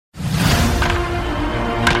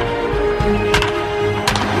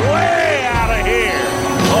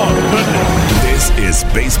Oh, goodness. This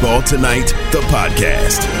is Baseball Tonight, the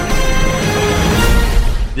podcast.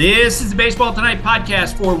 This is the Baseball Tonight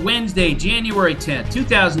podcast for Wednesday, January 10th,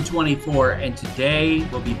 2024, and today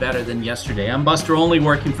will be better than yesterday. I'm Buster Olney,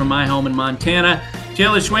 working from my home in Montana.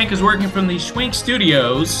 Taylor Schwenk is working from the Schwenk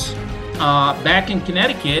Studios back in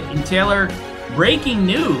Connecticut. And Taylor, breaking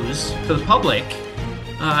news to the public,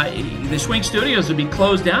 the Schwenk Studios will be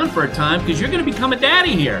closed down for a time because you're going to become a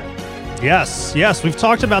daddy here. Yes. We've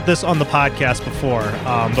talked about this on the podcast before,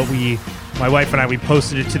 but my wife and I, we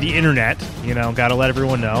posted it to the internet. You know, got to let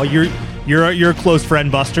everyone know. You're a close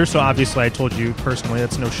friend, Buster, so obviously I told you personally.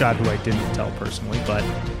 That's no shot who I didn't tell personally, but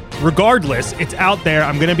regardless, it's out there.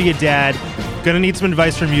 I'm going to be a dad. Going to need some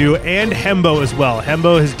advice from you and Hembo as well.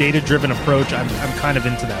 Hembo, his data-driven approach, I'm kind of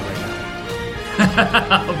into that right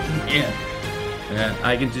now. Oh, man. Yeah,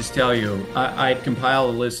 I can just tell you, I'd compile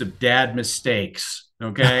a list of dad mistakes.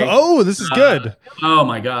 Okay. Oh, this is good. Oh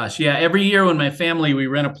my gosh. Yeah. Every year when my family, we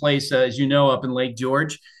rent a place, as you know, up in Lake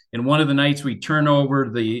George. And one of the nights we turn over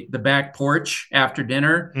the back porch after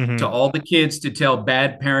dinner to all the kids to tell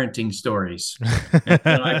bad parenting stories.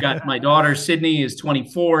 I've got my daughter, Sydney, is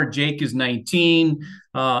 24. Jake is 19.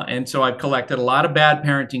 And so I've collected a lot of bad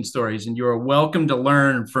parenting stories, and you're welcome to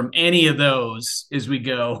learn from any of those as we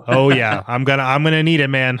go. Oh yeah. I'm gonna need it,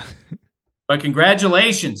 man. But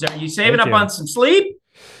congratulations. Are you saving up on some sleep?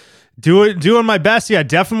 Doing my best. Yeah,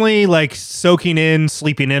 definitely like soaking in,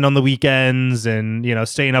 sleeping in on the weekends and, you know,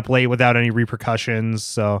 staying up late without any repercussions.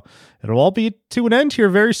 So it'll all be to an end here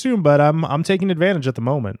very soon, but I'm taking advantage at the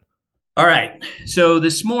moment. All right. So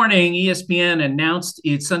this morning, ESPN announced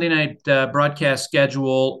its Sunday night broadcast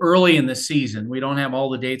schedule early in the season. We don't have all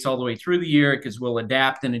the dates all the way through the year because we'll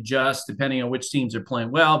adapt and adjust depending on which teams are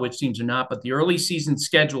playing well, which teams are not. But the early season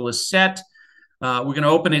schedule is set. We're going to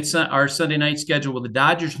open our Sunday night schedule with the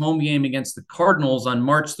Dodgers home game against the Cardinals on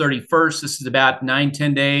March 31st. This is about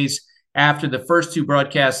 9-10 days after the first two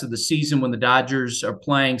broadcasts of the season when the Dodgers are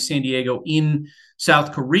playing San Diego in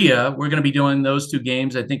South Korea. We're going to be doing those two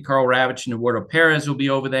games. I think Carl Ravitch and Eduardo Perez will be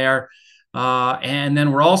over there. And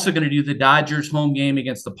then we're also going to do the Dodgers home game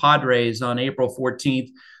against the Padres on April 14th.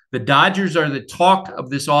 The Dodgers are the talk of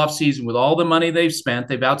this offseason with all the money they've spent.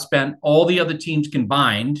 They've outspent all the other teams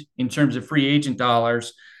combined in terms of free agent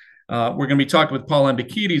dollars. We're going to be talking with Paul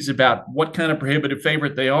Ambekides about what kind of prohibitive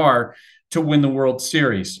favorite they are to win the World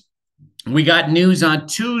Series. We got news on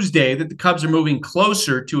Tuesday that the Cubs are moving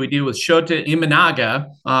closer to a deal with Shota Imanaga,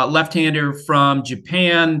 left-hander from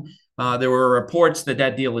Japan. There were reports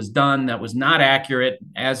that deal is done. That was not accurate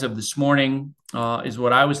as of this morning, is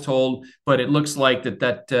what I was told. But it looks like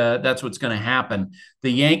that's what's going to happen.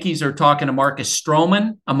 The Yankees are talking to Marcus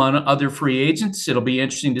Stroman, among other free agents. It'll be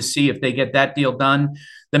interesting to see if they get that deal done.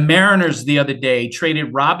 The Mariners the other day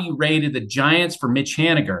traded Robbie Ray to the Giants for Mitch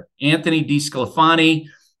Haniger. Anthony DeSclafani.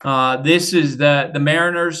 This is the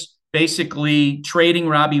Mariners basically trading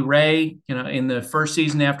Robbie Ray, in the first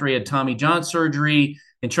season after he had Tommy John surgery,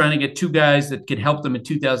 and trying to get two guys that could help them in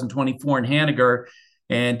 2024 in Haniger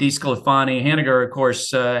and DeSclafani. Haniger, of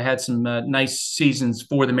course, had some nice seasons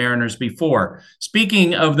for the Mariners before.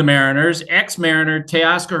 Speaking of the Mariners, ex-Mariner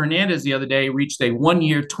Teoscar Hernandez the other day reached a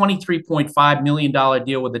one-year, $23.5 million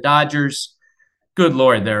deal with the Dodgers. Good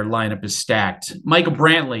Lord, their lineup is stacked. Michael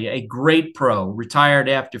Brantley, a great pro, retired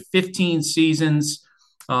after 15 seasons,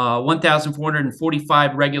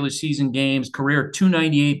 1,445 regular season games, career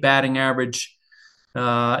 .298 batting average.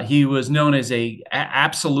 He was known as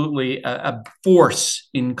absolutely a force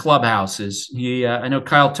in clubhouses. I know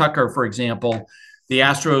Kyle Tucker, for example, the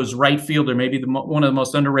Astros right fielder, maybe one of the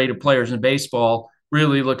most underrated players in baseball,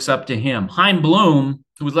 really looks up to him. Chaim Bloom,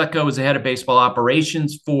 who was let go as the head of baseball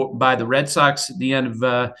operations by the Red Sox at the end of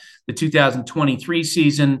the 2023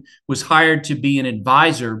 season, was hired to be an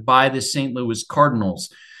advisor by the St. Louis Cardinals.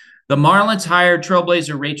 The Marlins hired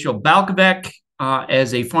Trailblazer Rachel Balkovec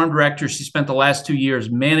as a farm director. She spent the last 2 years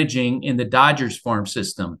managing in the Dodgers farm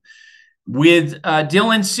system. With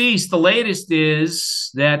Dylan Cease, the latest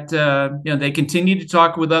is that they continue to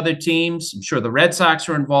talk with other teams. I'm sure the Red Sox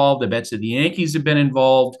are involved. I bet you the Yankees have been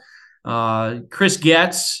involved. Chris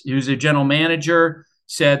Getz, who's a general manager,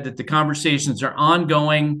 said that the conversations are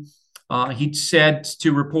ongoing. He said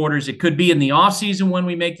to reporters, it could be in the offseason when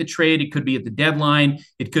we make the trade. It could be at the deadline.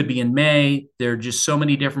 It could be in May. There are just so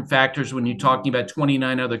many different factors when you're talking about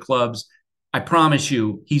 29 other clubs. I promise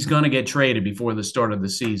you, he's going to get traded before the start of the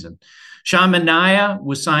season. Sean Manaea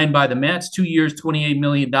was signed by the Mets, 2 years, $28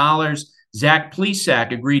 million. Zach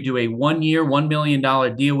Plesac agreed to a 1 year, $1 million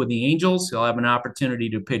deal with the Angels. He'll have an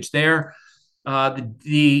opportunity to pitch there.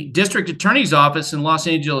 The district attorney's office in Los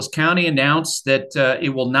Angeles County announced that it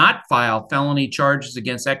will not file felony charges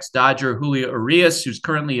against ex-Dodger Julio Urias, who's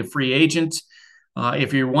currently a free agent.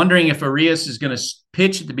 If you're wondering if Urias is going to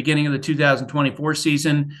pitch at the beginning of the 2024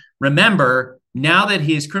 season, remember, now that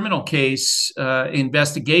his criminal case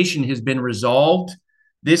investigation has been resolved,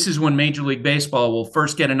 this is when Major League Baseball will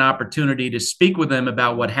first get an opportunity to speak with him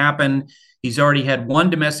about what happened. He's already had one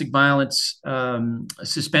domestic violence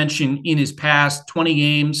suspension in his past, 20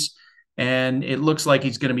 games, and it looks like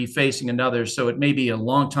he's going to be facing another. So it may be a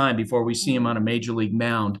long time before we see him on a major league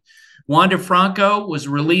mound. Wander Franco was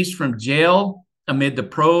released from jail amid the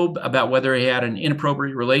probe about whether he had an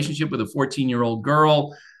inappropriate relationship with a 14-year-old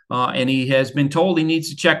girl. And he has been told he needs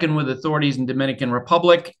to check in with authorities in Dominican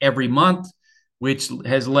Republic every month, which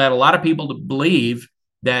has led a lot of people to believe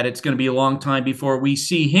that it's going to be a long time before we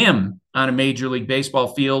see him on a Major League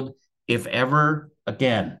Baseball field, if ever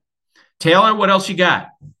again. Taylor, what else you got?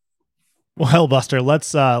 Well, Buster,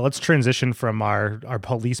 let's transition from our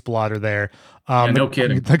police blotter there. No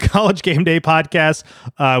kidding. The College Game Day podcast.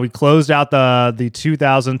 We closed out the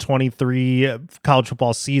 2023 college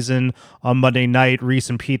football season on Monday night. Reese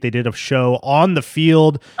and Pete, they did a show on the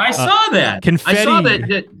field. I saw that. Confetti. I saw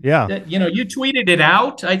that. Yeah. That, you tweeted it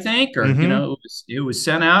out, I think, or it was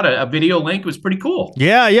sent out. A video link. It was pretty cool.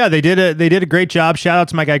 Yeah. They did a great job. Shout out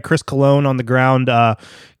to my guy Chris Colon on the ground.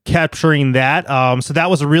 Capturing that. So that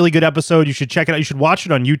was a really good episode. You should check it out. You should watch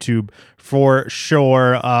it on YouTube for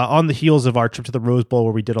sure. On the heels of our trip to the Rose Bowl,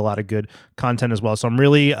 where we did a lot of good content as well. So I'm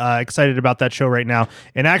really excited about that show right now.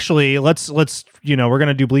 And actually, let's we're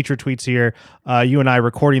gonna do Bleacher Tweets here. You and I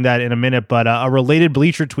recording that in a minute, but a related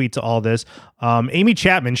Bleacher tweet to all this. Amy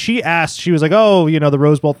Chapman, she was like, oh, the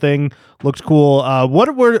Rose Bowl thing looked cool. What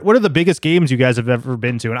are the biggest games you guys have ever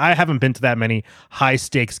been to? And I haven't been to that many high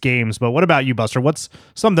stakes games, but what about you, Buster? What's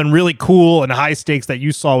something really cool and high stakes that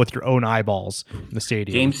you saw with your own eyeballs in the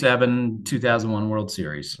stadium? Game 7, 2001 World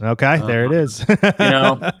Series. Okay, there it is.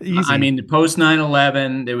 I mean, post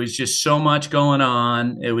 9/11, there was just so much going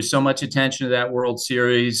on. There was so much attention to that World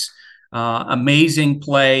Series. Amazing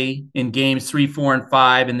play in games 3, 4, and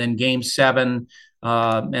 5, and then game 7.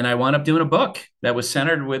 And I wound up doing a book that was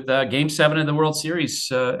centered with game 7 of the World Series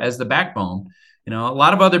as the backbone. A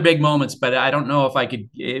lot of other big moments, but I don't know if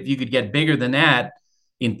you could get bigger than that,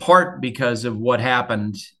 in part because of what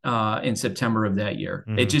happened in September of that year.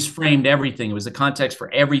 Mm-hmm. It just framed everything. It was the context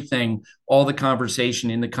for everything, all the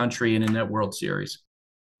conversation in the country and in that World Series.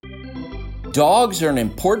 Dogs are an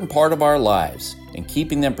important part of our lives, and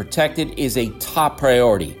keeping them protected is a top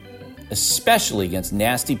priority, especially against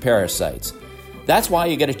nasty parasites. That's why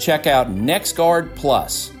you got to check out NexGard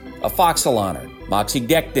Plus, Afoxolaner,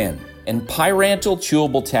 Moxidectin, and Pyrantel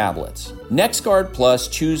chewable tablets. NexGard Plus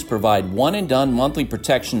chews provide one-and-done monthly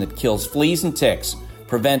protection that kills fleas and ticks,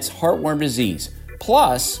 prevents heartworm disease,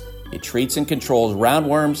 plus it treats and controls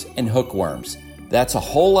roundworms and hookworms. That's a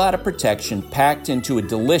whole lot of protection packed into a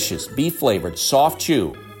delicious beef-flavored soft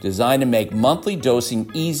chew designed to make monthly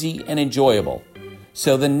dosing easy and enjoyable.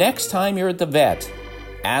 So the next time you're at the vet,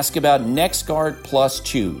 ask about NexGard Plus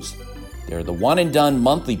chews. They're the one-and-done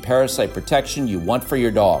monthly parasite protection you want for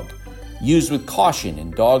your dog. Used with caution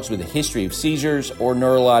in dogs with a history of seizures or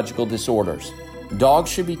neurological disorders.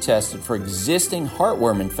 Dogs should be tested for existing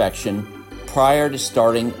heartworm infection prior to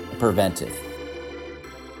starting a preventive.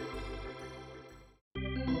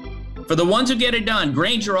 For the ones who get it done,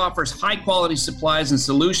 Grainger offers high-quality supplies and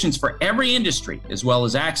solutions for every industry, as well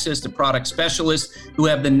as access to product specialists who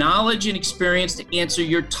have the knowledge and experience to answer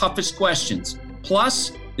your toughest questions.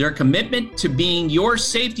 Plus, their commitment to being your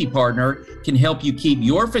safety partner can help you keep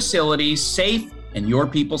your facilities safe and your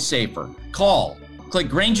people safer. Call, click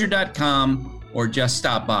Grainger.com, or just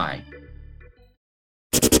stop by.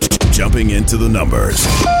 Jumping into the numbers.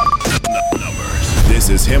 This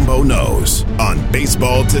is Hembo Knows on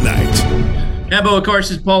Baseball Tonight. Hembo, of course,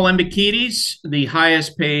 is Paul Embikides, the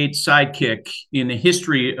highest paid sidekick in the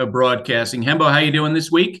history of broadcasting. Hembo, how you doing this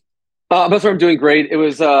week? I'm doing great. It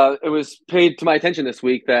was paid to my attention this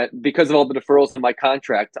week that because of all the deferrals in my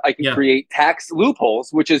contract, I can create tax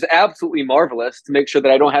loopholes, which is absolutely marvelous to make sure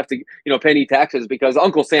that I don't have to, pay any taxes because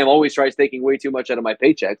Uncle Sam always tries taking way too much out of my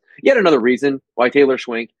paycheck. Yet another reason why Taylor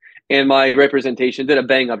Schwink and my representation did a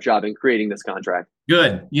bang-up job in creating this contract.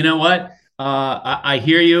 Good. You know what? I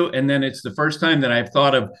hear you, and then it's the first time that I've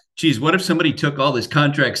thought of, geez, what if somebody took all this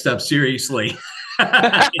contract stuff seriously?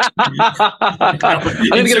 I'm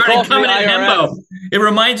going to get a call from the IRS. It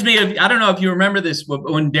reminds me of, I don't know if you remember this,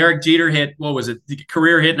 when Derek Jeter hit, what was it, the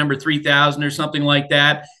career hit number 3,000 or something like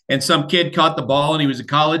that, and some kid caught the ball, and he was a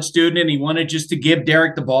college student, and he wanted just to give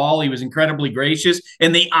Derek the ball. He was incredibly gracious,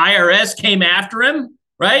 and the IRS came after him,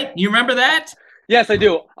 right? You remember that? Yes, I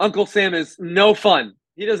do. Uncle Sam is no fun.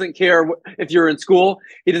 He doesn't care if you're in school.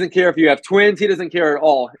 He doesn't care if you have twins. He doesn't care at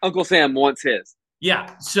all. Uncle Sam wants his.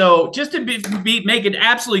 Yeah. So just to make it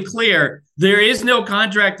absolutely clear, there is no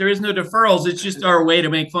contract. There is no deferrals. It's just our way to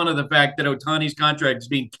make fun of the fact that Ohtani's contract is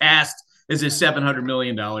being cast as a $700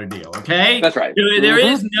 million deal. Okay. That's right. There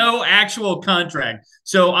is no actual contract.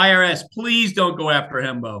 So IRS, please don't go after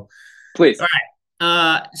Hembo. Please. All right.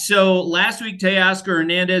 So last week, Teoscar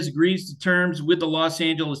Hernandez agrees to terms with the Los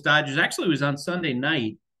Angeles Dodgers. Actually, it was on Sunday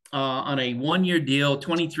night. On a one-year deal,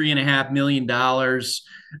 $23.5 million.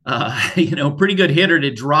 Pretty good hitter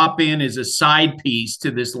to drop in as a side piece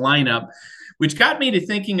to this lineup, which got me to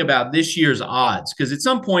thinking about this year's odds. Because at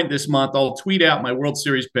some point this month, I'll tweet out my World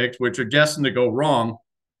Series picks, which are destined to go wrong.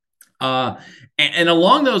 And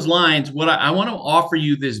along those lines, what I want to offer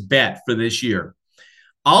you this bet for this year.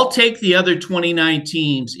 I'll take the other 29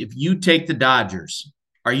 teams if you take the Dodgers.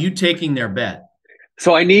 Are you taking their bet?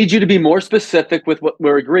 So I need you to be more specific with what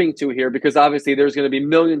we're agreeing to here, because obviously there's going to be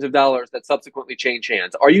millions of dollars that subsequently change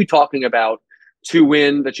hands. Are you talking about to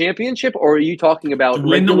win the championship, or are you talking about to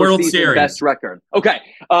win the World Series best record? Okay.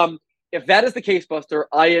 If that is the case, Buster,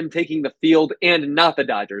 I am taking the field and not the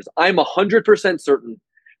Dodgers. I'm 100% certain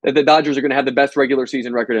that the Dodgers are going to have the best regular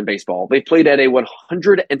season record in baseball. They played at a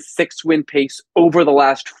 106 win pace over the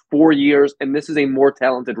last 4 years, and this is a more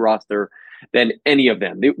talented roster than any of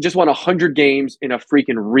them. They just won 100 games in a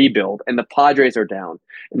freaking rebuild, and the Padres are down,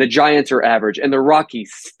 and the Giants are average, and the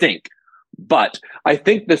Rockies stink. But I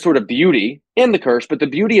think the sort of beauty and the curse, but the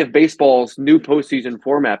beauty of baseball's new postseason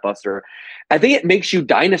format, Buster, I think it makes you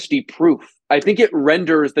dynasty proof. I think it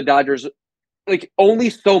renders the Dodgers like only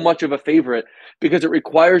so much of a favorite because it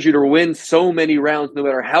requires you to win so many rounds no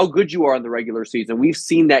matter how good you are in the regular season. We've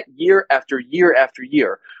seen that year after year after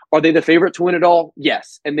year. Are they the favorite to win it all?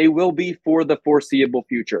 Yes, and they will be for the foreseeable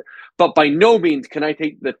future. But by no means can I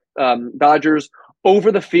take the Dodgers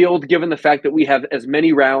over the field, given the fact that we have as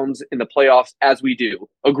many rounds in the playoffs as we do.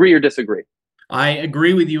 Agree or disagree? I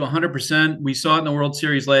agree with you 100%. We saw it in the World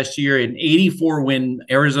Series last year, an 84-win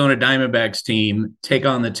Arizona Diamondbacks team take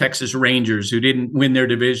on the Texas Rangers, who didn't win their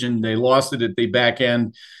division. They lost it at the back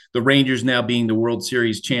end. The Rangers now being the World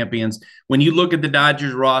Series champions. When you look at the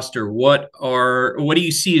Dodgers roster, what do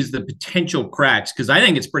you see as the potential cracks? Because I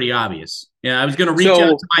think it's pretty obvious. Yeah, I was going to reach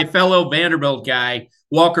out to my fellow Vanderbilt guy,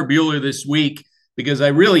 Walker Buehler, this week, because I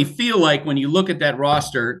really feel like when you look at that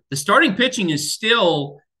roster, the starting pitching is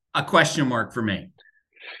still a question mark for me.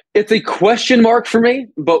 It's a question mark for me,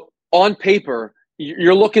 but on paper,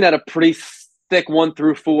 you're looking at a pretty thick 1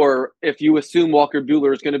 through 4 if you assume Walker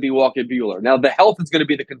Buehler is going to be Walker Buehler. Now, the health is going to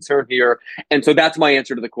be the concern here, and so that's my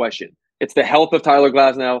answer to the question. It's the health of Tyler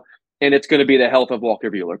Glasnow, and it's going to be the health of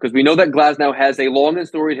Walker Buehler, because we know that Glasnow has a long and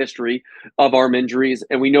storied history of arm injuries,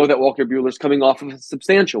 and we know that Walker Buehler is coming off of a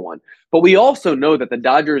substantial one. But we also know that the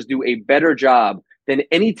Dodgers do a better job than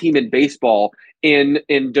any team in baseball in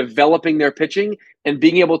developing their pitching and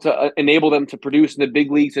being able to enable them to produce in the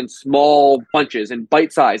big leagues in small bunches and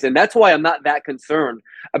bite size. And that's why I'm not that concerned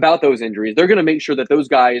about those injuries. They're going to make sure that those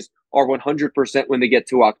guys are 100% when they get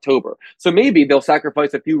to October. So maybe they'll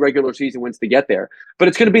sacrifice a few regular season wins to get there, but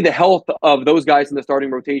it's going to be the health of those guys in the starting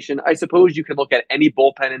rotation. I suppose you can look at any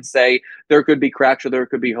bullpen and say there could be cracks or there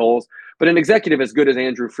could be holes, but an executive as good as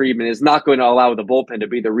Andrew Friedman is not going to allow the bullpen to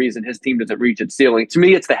be the reason his team doesn't reach its ceiling. To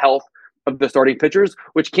me, it's the health of the starting pitchers,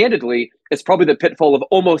 which candidly is probably the pitfall of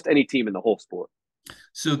almost any team in the whole sport.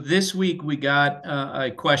 So this week we got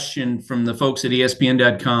a question from the folks at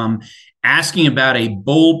ESPN.com asking about a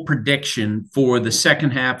bold prediction for the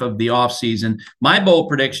second half of the offseason. My bold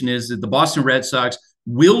prediction is that the Boston Red Sox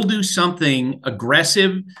will do something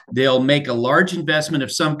aggressive. They'll make a large investment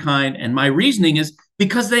of some kind. And my reasoning is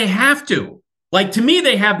because they have to. Like, to me,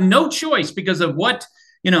 they have no choice because of what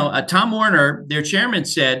Tom Werner, their chairman,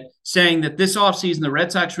 saying that this offseason the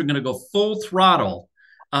Red Sox were going to go full throttle.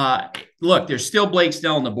 Look, there's still Blake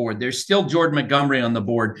Snell on the board. There's still Jordan Montgomery on the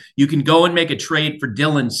board. You can go and make a trade for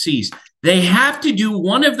Dylan Cease. They have to do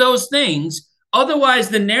one of those things. Otherwise,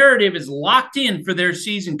 the narrative is locked in for their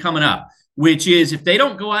season coming up, which is if they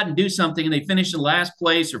don't go out and do something and they finish in last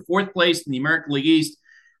place or fourth place in the American League East,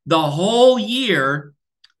 the whole year,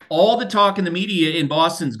 all the talk in the media in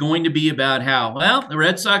Boston is going to be about how, well, the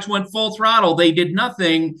Red Sox went full throttle. They did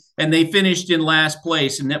nothing, and they finished in last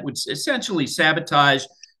place, and that would essentially sabotage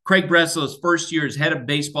Craig Breslow's first year as head of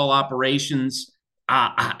baseball operations.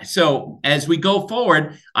 So as we go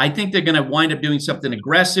forward, I think they're going to wind up doing something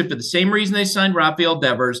aggressive for the same reason they signed Rafael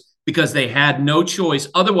Devers, because they had no choice.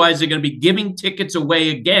 Otherwise, they're going to be giving tickets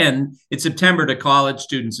away again in September to college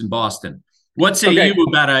students in Boston. What say you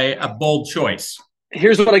about a bold choice?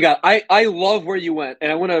 Here's what I got. I love where you went,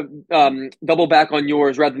 and I want to double back on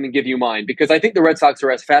yours rather than give you mine, because I think the Red Sox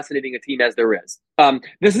are as fascinating a team as there is.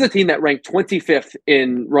 This is a team that ranked 25th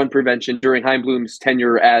in run prevention during Chaim Bloom's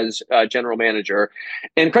tenure as general manager.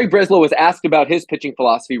 And Craig Breslow was asked about his pitching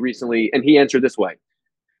philosophy recently, and he answered this way.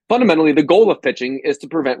 Fundamentally, the goal of pitching is to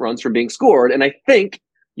prevent runs from being scored, and I think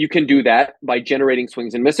you can do that by generating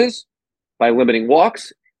swings and misses, by limiting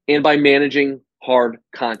walks, and by managing hard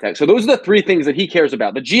contact. So those are the three things that he cares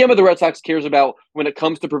about. The GM of the Red Sox cares about when it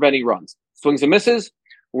comes to preventing runs: swings and misses,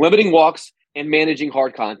 limiting walks, and managing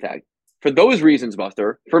hard contact. For those reasons,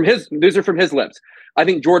 Buster, these are from his lips, I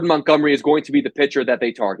think Jordan Montgomery is going to be the pitcher that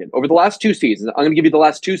they target. Over the last 2 seasons, I'm going to give you the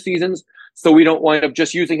last 2 seasons so we don't wind up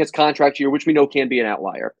just using his contract year, which we know can be an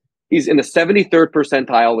outlier. He's in the 73rd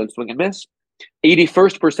percentile in swing and miss,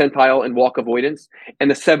 81st percentile in walk avoidance, and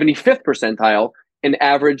the 75th percentile in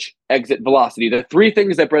average exit velocity. The 3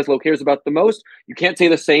 things that Breslow cares about the most. You can't say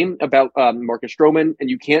the same about Marcus Stroman, and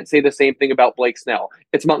you can't say the same thing about Blake Snell.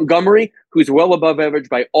 It's Montgomery, who's well above average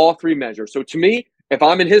by all 3 measures. So to me, if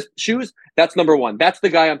I'm in his shoes, that's number 1. That's the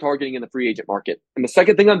guy I'm targeting in the free agent market. And the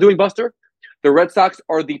second thing I'm doing, Buster, the Red Sox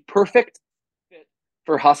are the perfect fit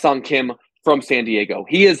for Ha-Seong Kim from San Diego.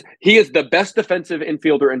 He is the best defensive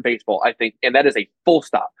infielder in baseball, I think, and that is a full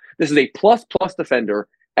stop. This is a plus defender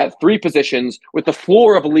at 3 positions with the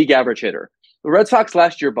floor of a league average hitter. The Red Sox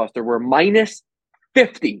last year, Buster, were minus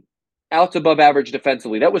 50 outs above average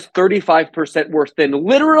defensively. That was 35% worse than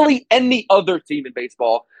literally any other team in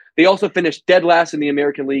baseball. They also finished dead last in the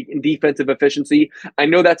American League in defensive efficiency. I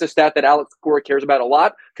know that's a stat that Alex Cora cares about a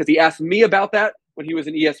lot because he asked me about that when he was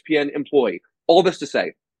an ESPN employee. All this to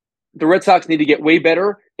say, the Red Sox need to get way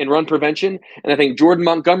better in run prevention, and I think Jordan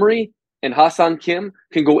Montgomery and Ha-Seong Kim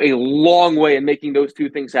can go a long way in making those 2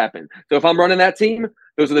 things happen. So if I'm running that team,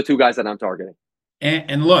 those are the 2 guys that I'm targeting.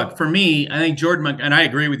 And look, for me, I think and I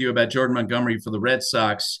agree with you about Jordan Montgomery for the Red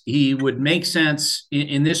Sox. He would make sense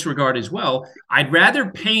in this regard as well. I'd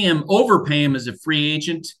rather overpay him as a free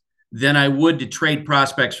agent than I would to trade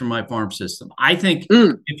prospects from my farm system. I think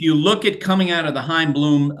if you look at coming out of the Chaim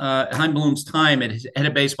Bloom's time at his head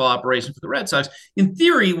of baseball operation for the Red Sox, in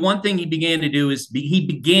theory, one thing he began to do is he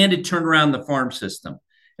began to turn around the farm system.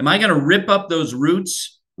 Am I going to rip up those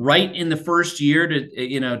roots right in the first year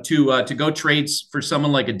to go trades for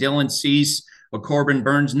someone like a Dylan Cease or Corbin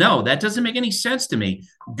Burns? No, that doesn't make any sense to me.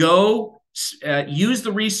 Go use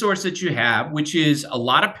the resource that you have, which is a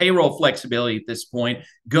lot of payroll flexibility at this point.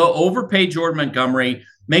 Go overpay Jordan Montgomery,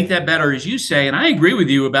 make that better, as you say. And I agree with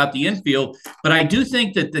you about the infield, but I do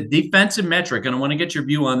think that the defensive metric, and I want to get your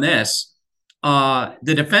view on this, the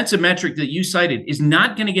defensive metric that you cited is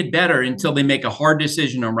not going to get better until they make a hard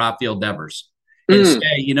decision on Rafael Devers and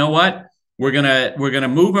say, you know what, we're gonna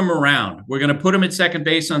move him around. We're gonna put him at second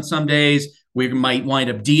base on some days. We might wind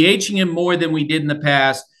up DHing him more than we did in the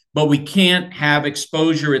past, but we can't have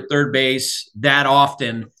exposure at third base that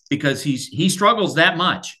often because he struggles that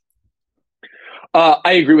much.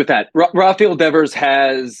 I agree with that. Rafael Devers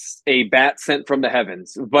has a bat sent from the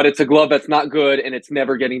heavens, but it's a glove that's not good and it's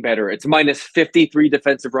never getting better. It's minus 53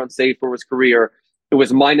 defensive run save for his career. It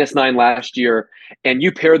was minus 9 last year. And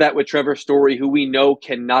you pair that with Trevor Story, who we know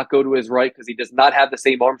cannot go to his right because he does not have the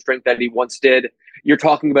same arm strength that he once did. You're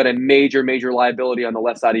talking about a major, major liability on the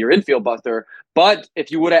left side of your infield, Buster. But if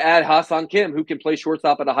you would have added Ha-Seong Kim, who can play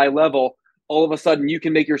shortstop at a high level, all of a sudden you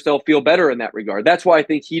can make yourself feel better in that regard. That's why I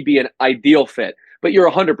think he'd be an ideal fit. But you're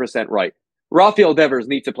 100% right. Rafael Devers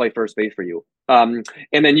needs to play first base for you. And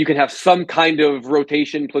then you can have some kind of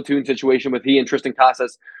rotation platoon situation with he and Tristan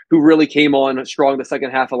Casas, who really came on strong the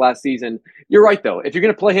second half of last season. You're right, though. If you're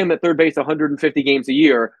going to play him at third base 150 games a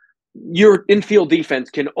year, your infield defense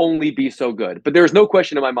can only be so good. But there's no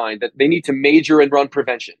question in my mind that they need to major in run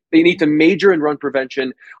prevention. They need to major in run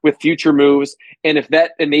prevention with future moves. And if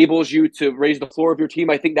that enables you to raise the floor of your team,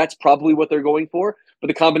 I think that's probably what they're going for. But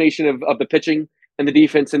the combination of the pitching and the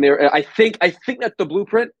defense in there, I think that's the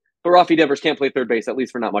blueprint. But Rafi Devers can't play third base, at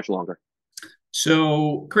least for not much longer.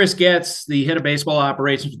 So Chris Getz, the head of baseball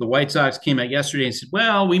operations for the White Sox, came out yesterday and said,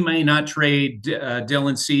 well, we may not trade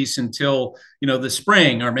Dylan Cease until, the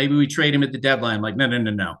spring, or maybe we trade him at the deadline. I'm like,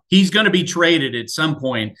 no. He's going to be traded at some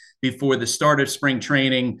point before the start of spring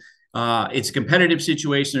training. It's a competitive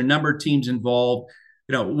situation. There are a number of teams involved.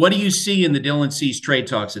 What do you see in the Dylan Cease trade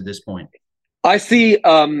talks at this point? I see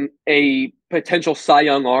a potential Cy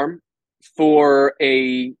Young arm for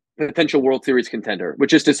a potential World Series contender,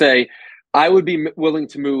 which is to say, I would be willing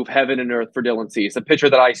to move heaven and earth for Dylan Cease, a pitcher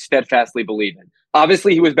that I steadfastly believe in.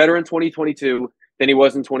 Obviously, he was better in 2022 than he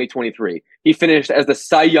was in 2023. He finished as the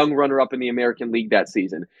Cy Young runner-up in the American League that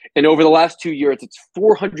season. And over the last 2 years, it's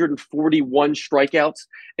 441 strikeouts,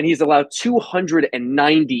 and he's allowed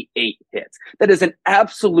 298 hits. That is an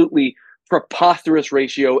absolutely preposterous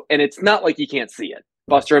ratio, and it's not like you can't see it,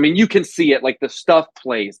 Buster. I mean, you can see it, like the stuff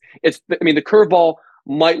plays. The curveball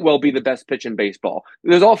might well be the best pitch in baseball.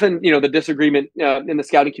 There's often, the disagreement in the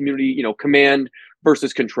scouting community, command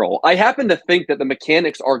versus control. I happen to think that the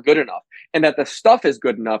mechanics are good enough and that the stuff is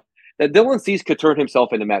good enough that Dylan Cease could turn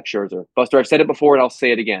himself into Max Scherzer. Buster, I've said it before and I'll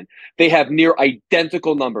say it again. They have near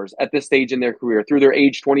identical numbers at this stage in their career through their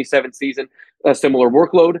age 27 season, a similar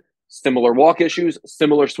workload, similar walk issues,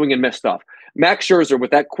 similar swing and miss stuff. Max Scherzer,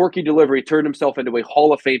 with that quirky delivery, turned himself into a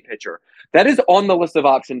Hall of Fame pitcher. That is on the list of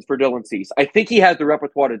options for Dylan Cease. I think he has the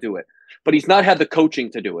repertoire to do it, but he's not had the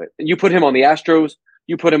coaching to do it. And you put him on the Astros,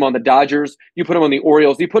 you put him on the Dodgers, you put him on the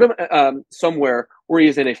Orioles, you put him somewhere where he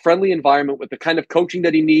is in a friendly environment with the kind of coaching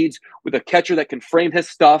that he needs, with a catcher that can frame his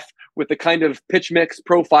stuff, with the kind of pitch mix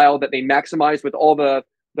profile that they maximize with all the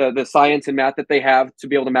science and math that they have to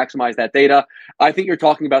be able to maximize that data. I think you're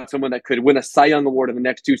talking about someone that could win a Cy Young Award in the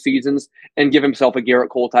next 2 seasons and give himself a Garrett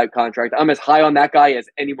Cole type contract. I'm as high on that guy as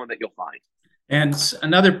anyone that you'll find. And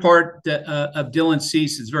another part of Dylan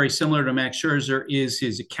Cease is very similar to Max Scherzer is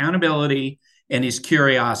his accountability and his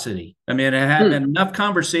curiosity. I mean, I had enough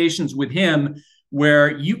conversations with him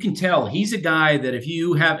where you can tell he's a guy that if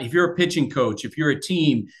you're a pitching coach, if you're a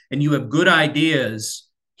team and you have good ideas,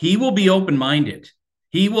 he will be open-minded.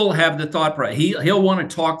 He will have the thought process. He'll want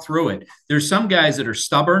to talk through it. There's some guys that are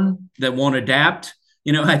stubborn, that won't adapt.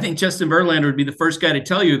 I think Justin Verlander would be the first guy to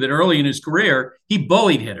tell you that early in his career, he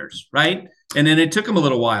bullied hitters, right? And then it took him a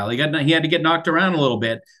little while. He had to get knocked around a little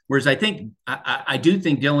bit. Whereas I do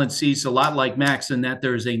think Dylan Cease a lot like Max in that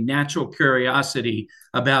there's a natural curiosity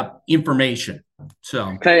about information.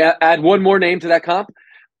 So can I add one more name to that comp?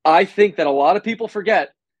 I think that a lot of people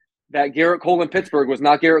forget that Garrett Cole in Pittsburgh was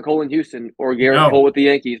not Garrett Cole in Houston or Garrett Cole with the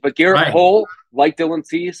Yankees. But Garrett Cole, like Dylan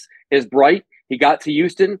Cease, is bright. He got to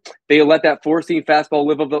Houston. They let that 4-seam fastball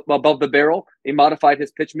live above the barrel. They modified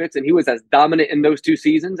his pitch mix, and he was as dominant in those 2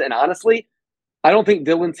 seasons. And honestly, I don't think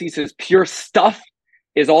Dylan Cease's pure stuff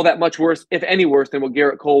is all that much worse, if any worse, than what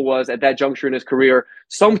Garrett Cole was at that juncture in his career.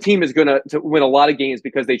 Some team is going to win a lot of games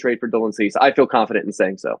because they trade for Dylan Cease. I feel confident in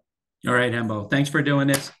saying so. All right, Hembo. Thanks for doing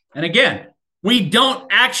this. And again, we don't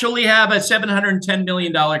actually have a $710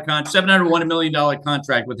 million $701 million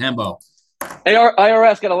contract with Hembo.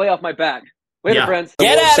 IRS got to lay off my back. Later, friends.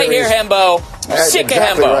 Get out of here, Hembo. Sick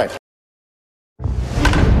exactly of Hembo. Right.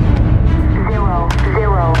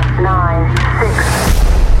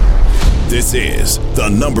 0096. This is The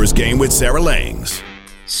Numbers Game with Sarah Langs.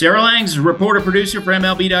 Sarah Langs, reporter-producer for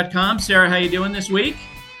MLB.com. Sarah, how you doing this week?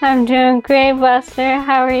 I'm doing great, Buster.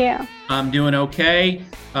 How are you? I'm doing okay.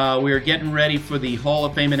 We are getting ready for the Hall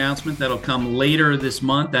of Fame announcement that'll come later this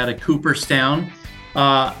month out of Cooperstown.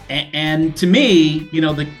 And to me,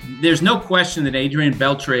 there's no question that Adrian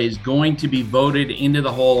Beltre is going to be voted into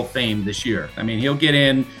the Hall of Fame this year. I mean, he'll get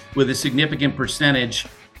in with a significant percentage.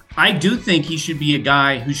 I do think he should be a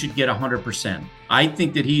guy who should get 100%. I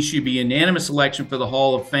think that he should be a unanimous selection for the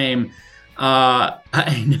Hall of Fame. I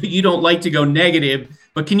know you don't like to go negative,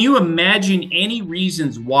 but can you imagine any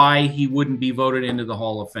reasons why he wouldn't be voted into the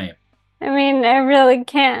Hall of Fame? I mean, I really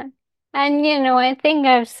can't. And, I think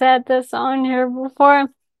I've said this on here before.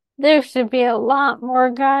 There should be a lot more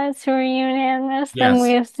guys who are unanimous than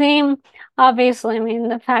we've seen. Obviously, I mean,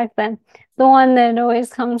 the fact that the one that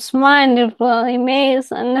always comes to mind is Willie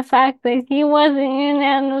Mays, and the fact that he wasn't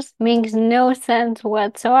unanimous makes no sense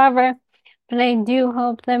whatsoever. But I do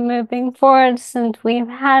hope that moving forward, since we've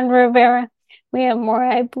had Rivera, we have more,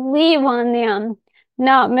 I believe, on the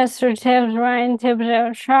not Mr. Tibbs, Ryan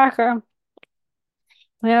Thibodeau tracker.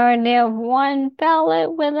 We already have one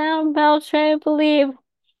ballot without Beltre, I believe,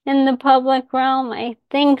 in the public realm. I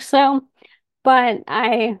think so, but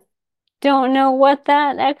I don't know what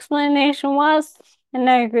that explanation was, and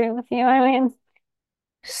I agree with you. I mean,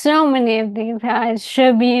 so many of these guys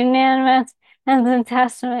should be unanimous as a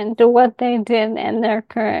testament to what they did in their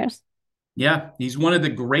careers. Yeah, he's one of the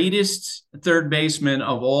greatest third basemen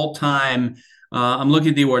of all time. I'm looking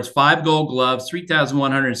at the awards: 5 Gold Gloves,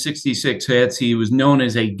 3,166 hits. He was known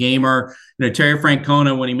as a gamer. Terry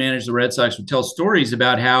Francona, when he managed the Red Sox, would tell stories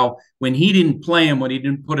about how when he didn't play him, when he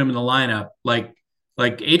didn't put him in the lineup, like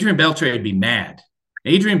Adrian Beltre would be mad.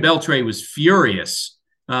 Adrian Beltre was furious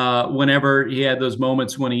whenever he had those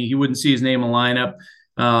moments when he wouldn't see his name in the lineup.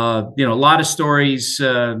 A lot of stories,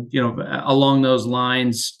 along those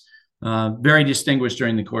lines. Very distinguished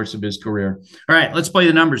during the course of his career. All right, let's play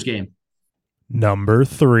the numbers game. Number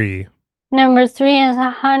 3. Number 3 is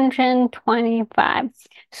 125.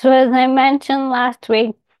 So as I mentioned last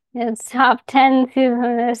week, it's top 10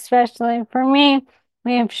 season, especially for me.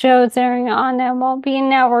 We have shows airing on MLB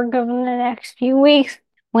Network over the next few weeks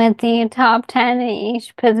with the top 10 in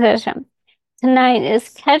each position. Tonight is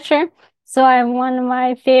catcher, so I have one of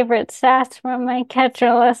my favorite stats from my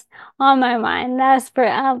catcher list on my mind. That's for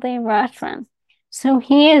Adley Rutschman. So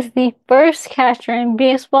he is the first catcher in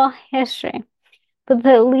baseball history with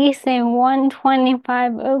at least a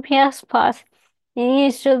 125 OPS plus in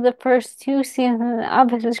each of the first 2 seasons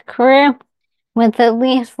of his career, with at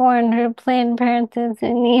least 400 plate appearances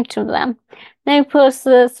in each of them. And I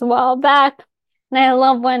posted this a while back, and I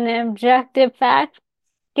love when an objective fact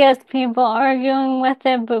gets people arguing with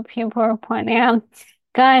it, but people are pointing out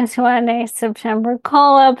guys who had a September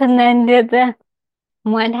call-up and then did the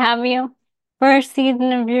what have you. First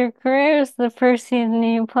season of your career is the first season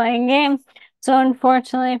you play a game. So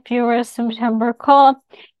unfortunately, if you were a September call-up,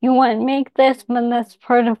 you wouldn't make this, but that's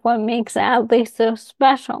part of what makes Adley so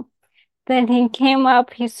special. Then he came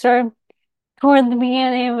up, he started toward the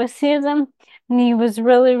beginning of the season, and he was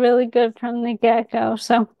really, really good from the get-go.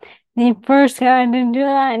 So the first guy to do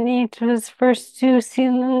that in each of his first 2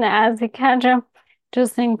 seasons as a catcher,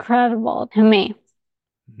 just incredible to me.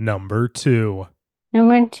 Number 2.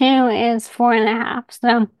 Number 2 is 4.5.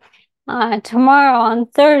 So tomorrow on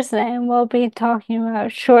Thursday, we'll be talking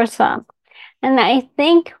about shortstop. And I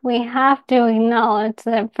think we have to acknowledge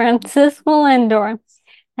that Francisco Lindor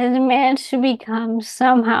has managed to become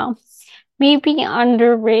somehow maybe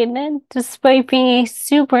underrated despite being a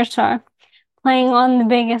superstar playing on the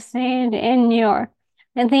biggest stage in New York.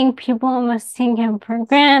 I think people almost take him for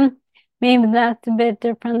granted. Maybe that's a bit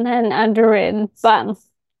different than underrated, but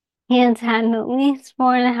he has had at least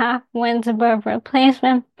 4.5 wins above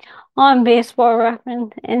replacement on Baseball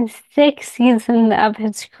Reference in 6 seasons of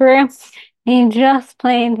his career. He just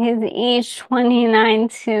played his age 29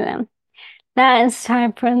 season. That is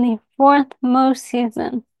tied for the 4th most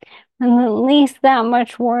season, and at least that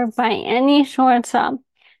much WAR by any shortstop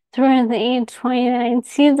through the age 29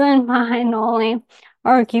 season, behind only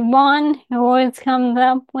Archie Bond, who always comes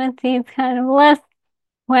up with these kind of lists,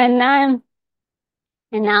 when 9,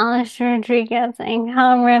 and Alex Rodriguez and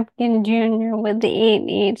Cal Ripken Jr. with the 8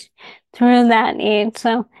 each through that age.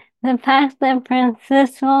 So the fact that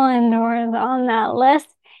Francisco Lindor is on that list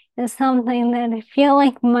is something that I feel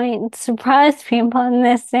like might surprise people in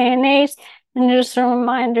this day and age, and just a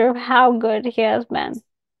reminder of how good he has been.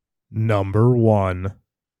 Number 1.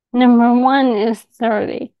 Number 1 is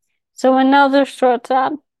 30. So another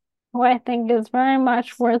shortstop who I think is very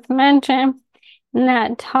much worth mentioning in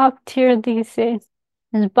that top tier these days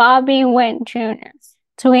is Bobby Witt Jr.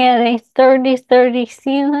 So he had a 30-30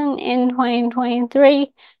 season in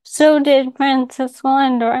 2023. So did Francisco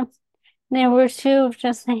Lindor. They were 2 of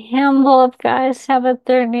just a handful of guys to have a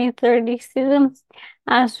 30-30 season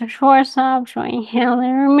as a shortstop, joining Hanley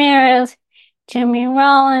Ramirez, Jimmy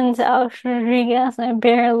Rollins, Alex Rodriguez, and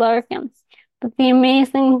Barry Larkin. But the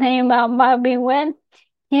amazing thing about Bobby Witt,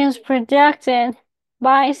 he is projected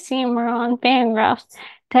by Seamer on Fangraphs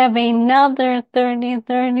to have another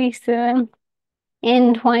 30-30 season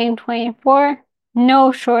in 2024.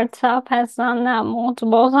 No shortstop has done that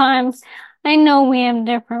multiple times. I know we have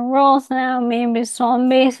different rules now. Maybe stolen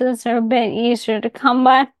bases are a bit easier to come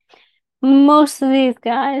by. Most of these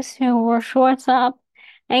guys who were shortstop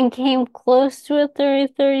and came close to a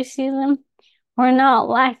 30-30 season were not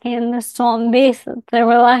lacking in the stolen bases. They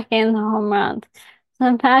were lacking in the home runs.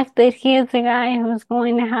 The fact that he is a guy who's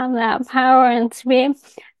going to have that power and speed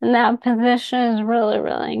in that position is really,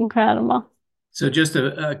 really incredible. So just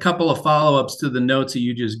a couple of follow-ups to the notes that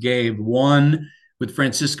you just gave. One, with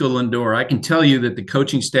Francisco Lindor, I can tell you that the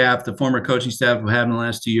coaching staff, the former coaching staff we've had in the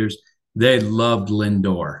last 2 years, they loved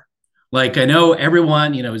Lindor. Like, I know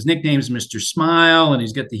everyone, his nickname is Mr. Smile, and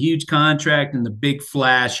he's got the huge contract and the big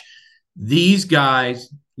flash. These guys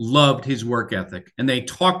loved his work ethic, and they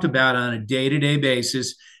talked about on a day-to-day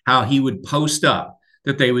basis how he would post up,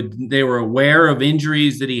 that they were aware of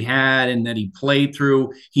injuries that he had and that he played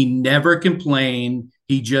through. He never complained.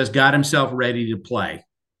 He just got himself ready to play.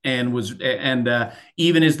 And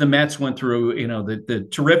even as the Mets went through, the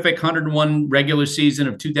terrific 101 regular season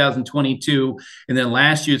of 2022, and then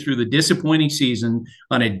last year through the disappointing season,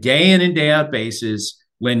 on a day in and day out basis,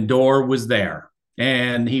 Lindor was there,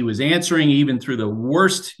 and he was answering even through the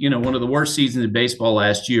worst, one of the worst seasons in baseball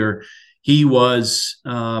last year. he was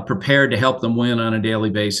prepared to help them win on a daily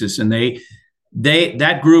basis. And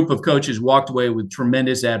that group of coaches walked away with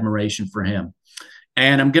tremendous admiration for him.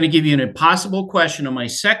 And I'm going to give you an impossible question on my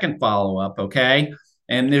second follow-up, okay?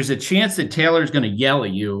 And there's a chance that Taylor's going to yell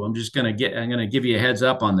at you. I'm going to give you a heads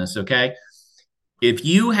up on this, okay? If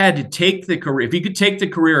you could take the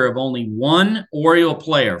career of only one Oriole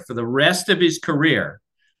player for the rest of his career,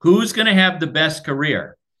 who's going to have the best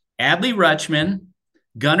career? Adley Rutschman,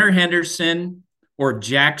 Gunnar Henderson, or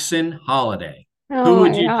Jackson Holliday? Who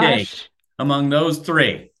would you take among those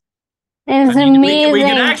three? It's amazing. We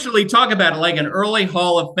can actually talk about it like an early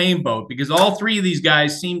Hall of Fame vote, because all three of these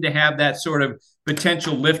guys seem to have that sort of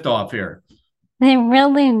potential liftoff here. They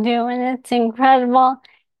really do, and it's incredible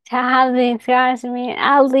to have these guys. I mean,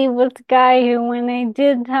 Adley was the guy who, when I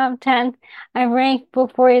did top 10, I ranked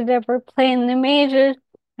before he'd ever played in the majors.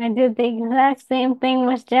 I did the exact same thing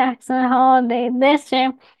with Jackson Holliday this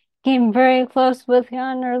year. Came very close with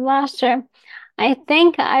Gunnar last year. I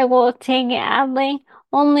think I will take Adley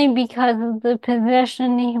only because of the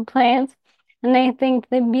position he plays. And I think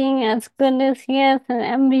that being as good as he is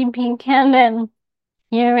an MVP candidate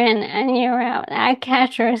year in and year out, that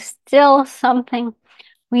catcher is still something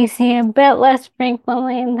we see a bit less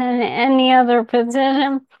frequently than any other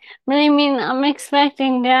position. But I mean, I'm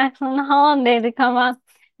expecting Jackson Holliday to come up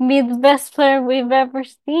and be the best player we've ever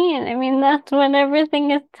seen. I mean, that's what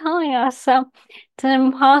everything is telling us. So it's an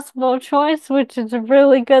impossible choice, which is a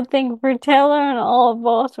really good thing for Taylor and all of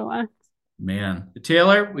Baltimore. Man,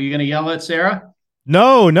 Taylor, were you going to yell at Sarah?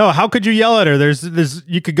 No. How could you yell at her? There's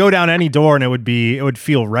you could go down any door and it would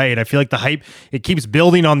feel right. I feel like the hype, it keeps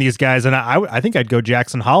building on these guys, and I think I'd go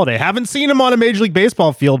Jackson Holliday. Haven't seen him on a Major League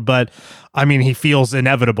Baseball field, but I mean, he feels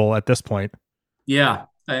inevitable at this point. Yeah,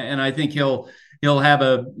 and I think he'll have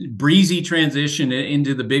a breezy transition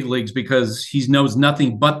into the big leagues because he knows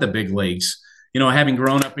nothing but the big leagues. Having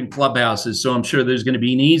grown up in clubhouses, so I'm sure there's going to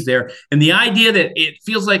be needs there. And the idea that it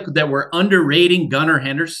feels like that we're underrating Gunnar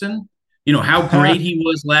Henderson. How great he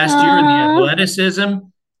was last year in the athleticism.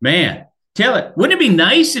 Man, Taylor, wouldn't it be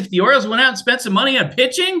nice if the Orioles went out and spent some money on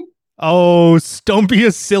pitching? Oh, don't be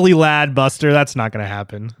a silly lad, Buster. That's not going to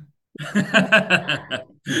happen.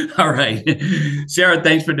 All right. Sarah,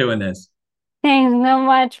 thanks for doing this. Thanks so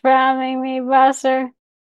much for having me, Buster.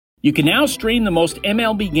 You can now stream the most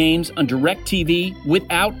MLB games on DirecTV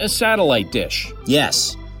without a satellite dish.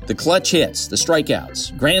 Yes, the clutch hits, the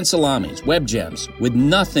strikeouts, grand salamis, web gems, with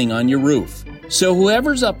nothing on your roof. So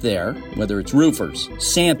whoever's up there, whether it's roofers,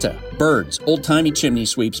 Santa, birds, old-timey chimney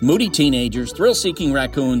sweeps, moody teenagers, thrill-seeking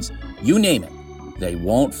raccoons, you name it, they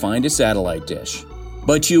won't find a satellite dish.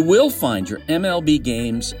 But you will find your MLB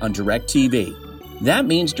games on DirecTV. That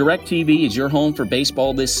means DirecTV is your home for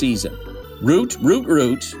baseball this season. Root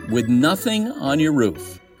with nothing on your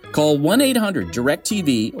roof. Call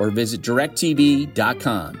 1-800-DIRECTV or visit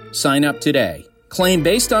directv.com. Sign up today. Claim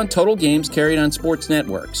based on total games carried on sports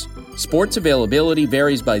networks. Sports availability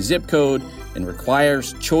varies by zip code and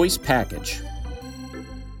requires choice package.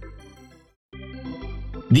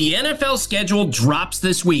 The NFL schedule drops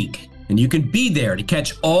this week, and you can be there to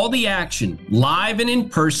catch all the action live and in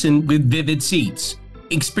person with Vivid Seats.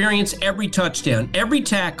 Experience every touchdown, every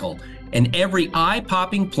tackle, and every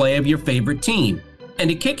eye-popping play of your favorite team. And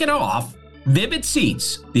to kick it off, Vivid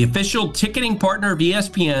Seats, the official ticketing partner of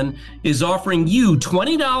ESPN, is offering you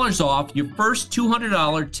 $20 off your first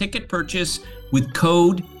 $200 ticket purchase with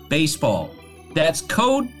code BASEBALL. That's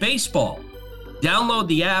code BASEBALL. Download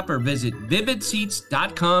the app or visit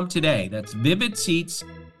vividseats.com today. That's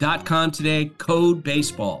vividseats.com today, code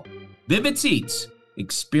BASEBALL. Vivid Seats.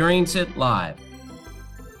 Experience it live.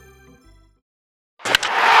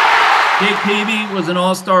 Jake Peavy was an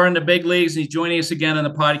all-star in the big leagues, and he's joining us again on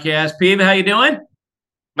the podcast. Peavy, how you doing?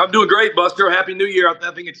 I'm doing great, Buster. Happy New Year.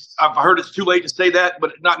 I've heard it's too late to say that,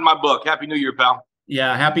 but not in my book. Happy New Year, pal.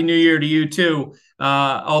 Yeah, Happy New Year to you too.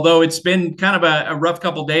 Although it's been kind of a rough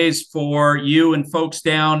couple days for you and folks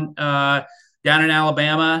down in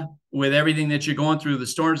Alabama with everything that you're going through, the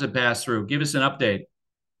storms that passed through. Give us an update.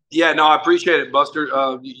 Yeah, no, I appreciate it,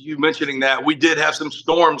 Buster. You mentioning that. We did have some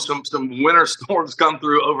storms, some winter storms come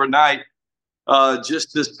through overnight.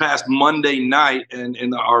 Just this past Monday night, and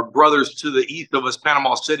our brothers to the east of us,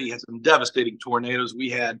 Panama City, had some devastating tornadoes. We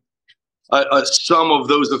had some of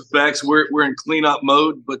those effects. We're in cleanup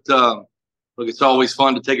mode, but look, it's always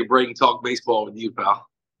fun to take a break and talk baseball with you, pal.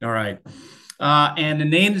 All right. And the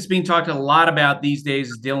name that's being talked a lot about these days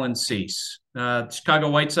is Dylan Cease, Chicago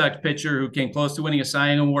White Sox pitcher who came close to winning a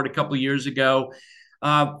Cy Young Award a couple of years ago.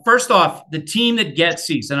 First off, the team that gets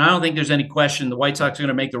Cease, and I don't think there's any question the White Sox are going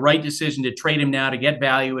to make the right decision to trade him now to get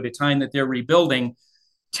value at a time that they're rebuilding.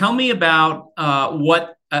 Tell me about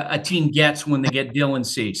what a team gets when they get Dylan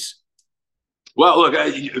Cease. Well,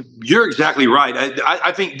 look, you're exactly right.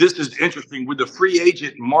 I think this is interesting with the free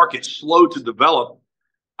agent market slow to develop.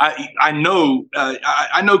 I know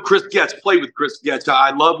Chris Getz, played with Chris Getz.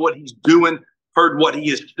 I love what he's doing, heard what he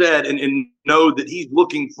has said, and know that he's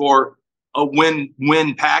looking for a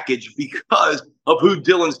win-win package because of who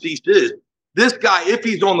Dylan Cease is. This guy, if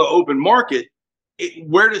he's on the open market,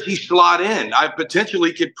 where does he slot in? I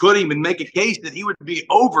potentially could put him and make a case that he would be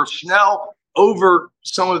over Snell, over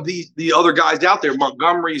some of the other guys out there,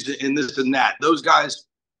 Montgomery's and this and that. Those guys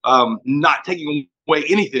not taking away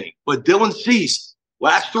anything. But Dylan Cease,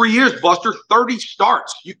 last 3 years, Buster, 30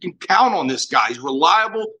 starts. You can count on this guy. He's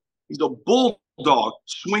reliable. He's a bulldog,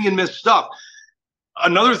 swing and miss stuff.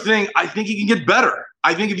 Another thing, I think he can get better.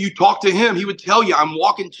 I think if you talk to him, he would tell you, I'm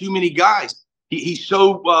walking too many guys. He's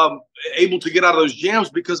so able to get out of those jams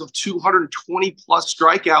because of 220-plus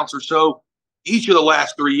strikeouts or so each of the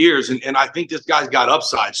last 3 years. And I think this guy's got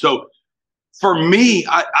upside. So for me,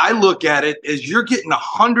 I look at it as you're getting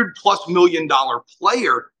 $100+ million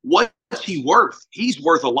player. What's he worth? He's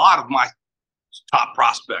worth a lot of my top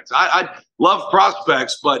prospects. I love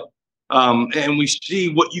prospects, but and we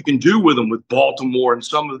see what you can do with them with Baltimore and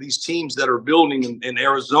some of these teams that are building in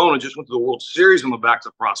Arizona just went to the World Series on the backs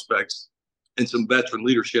of prospects and some veteran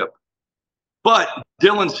leadership. But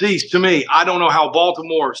Dylan Cease, to me, I don't know how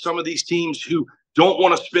Baltimore, some of these teams who don't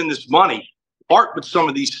want to spend this money, part with some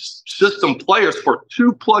of these system players for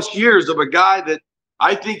 2+ years of a guy that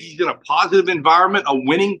I think he's in a positive environment, a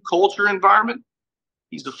winning culture environment.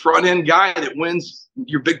 He's the front end guy that wins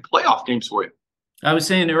your big playoff games for you. I was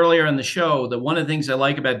saying earlier in the show that one of the things I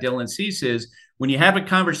like about Dylan Cease is when you have a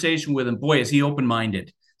conversation with him, boy, is he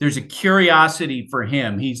open-minded. There's a curiosity for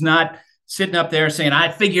him. He's not sitting up there saying, I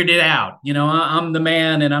figured it out. You know, I'm the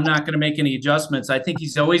man and I'm not going to make any adjustments. I think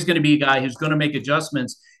he's always going to be a guy who's going to make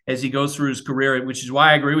adjustments as he goes through his career, which is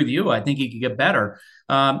why I agree with you. I think he could get better.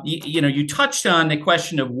 You touched on the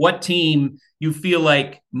question of what team you feel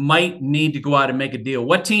like might need to go out and make a deal.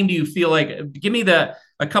 What team do you feel like, give me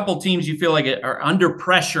a couple teams you feel like are under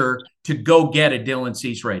pressure to go get a Dylan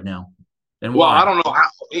Cease right now? And well, why? I don't know how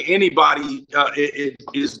anybody it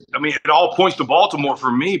is. I mean, it all points to Baltimore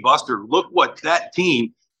for me, Buster. Look what that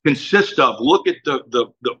team consists of. Look at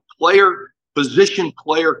the position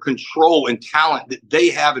player control and talent that they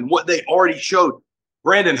have and what they already showed.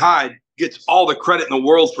 Brandon Hyde gets all the credit in the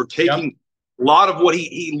world for taking a lot of what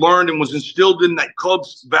he learned and was instilled in that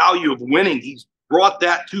Cubs value of winning. He's brought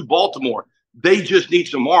that to Baltimore. They just need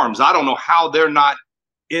some arms. I don't know how they're not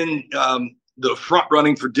in the front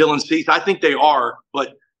running for Dylan Cease. I think they are.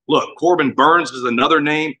 But look, Corbin Burns is another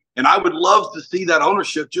name. And I would love to see that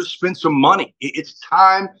ownership just spend some money. It's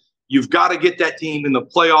time. You've got to get that team in the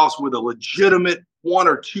playoffs with a legitimate 1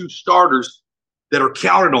 or 2 starters that are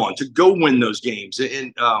counted on to go win those games.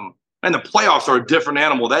 And the playoffs are a different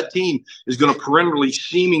animal. That team is going to perennially,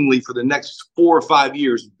 seemingly for the next 4 or 5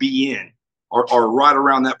 years, be in or right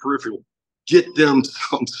around that peripheral. Get them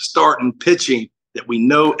some starting pitching that we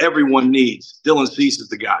know everyone needs. Dylan Cease is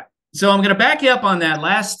the guy. So I'm going to back you up on that.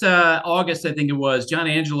 Last August, I think it was, John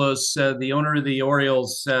Angelos, the owner of the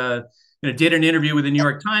Orioles, did an interview with the New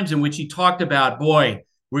York Times in which he talked about, boy,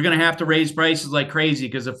 we're going to have to raise prices like crazy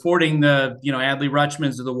because affording the, Adley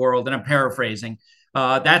Rutschmans of the world, and I'm paraphrasing,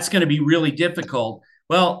 that's going to be really difficult.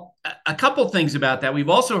 Well, a couple things about that. We've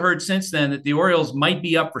also heard since then that the Orioles might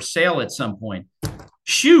be up for sale at some point.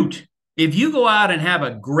 Shoot. If you go out and have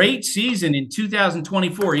a great season in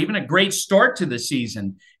 2024, even a great start to the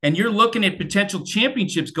season, and you're looking at potential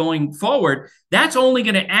championships going forward, that's only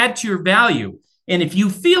going to add to your value. And if you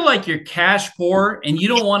feel like you're cash poor and you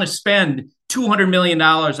don't want to spend $200 million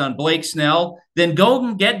on Blake Snell, then go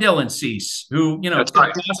and get Dylan Cease, who, it's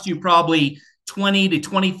going to cost you probably $20 to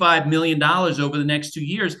 $25 million over the next 2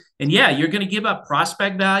 years. And yeah, you're going to give up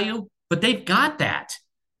prospect value, but they've got that.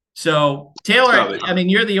 So, Taylor, I mean,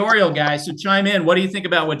 you're the Oriole guy, so chime in. What do you think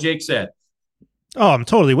about what Jake said? Oh, I'm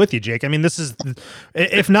totally with you, Jake. I mean, this is,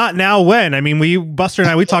 if not now, when? I mean, Buster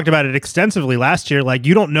and I, we talked about it extensively last year. Like,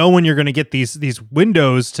 you don't know when you're going to get these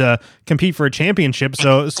windows to compete for a championship.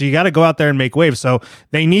 So you got to go out there and make waves. So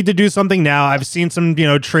they need to do something now. I've seen some,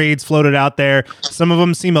 trades floated out there. Some of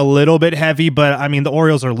them seem a little bit heavy, but I mean, the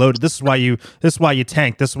Orioles are loaded. This is why you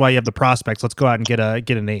tank. This is why you have the prospects. Let's go out and get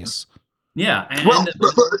an ace. Yeah.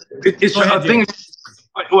 It's a thing.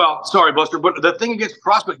 Well, sorry, Buster, but the thing against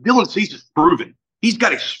prospect, Dylan Cease is proven. He's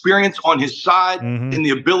got experience on his side and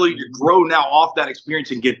the ability to grow now off that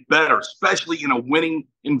experience and get better, especially in a winning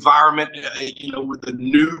environment, with a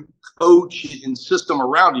new coach and system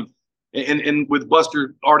around him. and with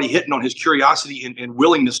Buster already hitting on his curiosity and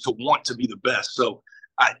willingness to want to be the best. So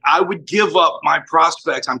I would give up my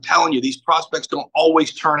prospects. I'm telling you, these prospects don't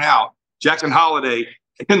always turn out. Jackson Holiday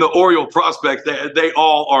and the Oriole prospects, they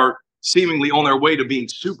all are seemingly on their way to being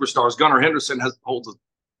superstars. Gunnar Henderson holds a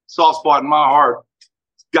soft spot in my heart.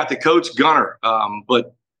 Got the coach Gunnar.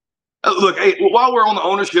 But look, hey, while we're on the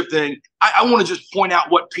ownership thing, I want to just point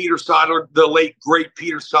out what Peter Seidler, the late, great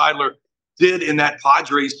Peter Seidler, did in that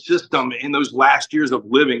Padres system in those last years of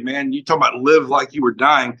living. Man, you talk about live like you were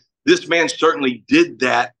dying. This man certainly did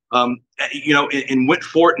that, and went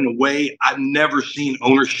for it in a way I've never seen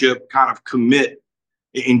ownership kind of commit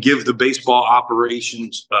and give the baseball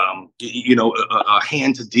operations, a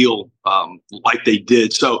hand to deal like they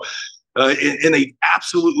did. So, and they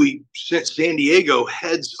absolutely sent San Diego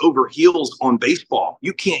heads over heels on baseball.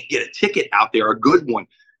 You can't get a ticket out there, a good one.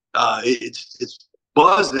 It's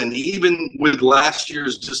buzzing. Even with last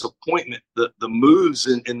year's disappointment, the moves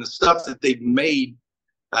and the stuff that they've made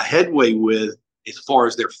a headway with as far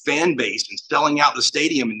as their fan base and selling out the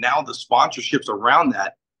stadium and now the sponsorships around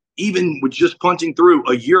that, even with just punching through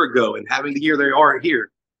a year ago and having the year they are here,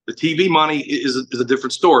 the TV money is a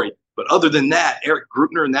different story. But other than that, Eric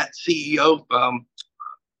Gruntin and that CEO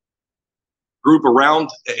group around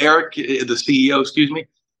Eric, the CEO, excuse me,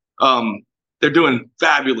 they're doing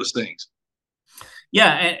fabulous things.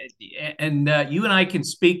 Yeah, and you and I can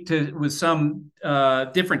speak to with some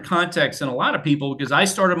different context than a lot of people, because I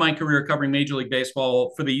started my career covering Major League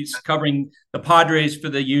Baseball covering the Padres for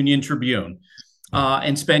the Union Tribune,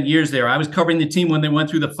 and spent years there. I was covering the team when they went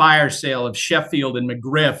through the fire sale of Sheffield and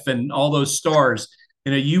McGriff and all those stars.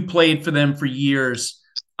 You played for them for years.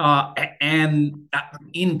 And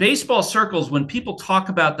in baseball circles, when people talk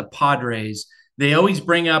about the Padres, they always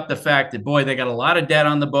bring up the fact that, boy, they got a lot of debt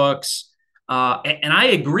on the books. And I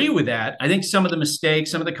agree with that. I think some of the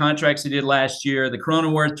mistakes, some of the contracts they did last year, the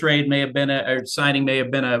Cronenworth trade may have been signing may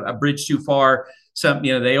have been a bridge too far.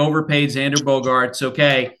 They overpaid Xander Bogaerts.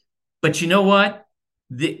 Okay. But you know what?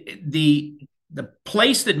 The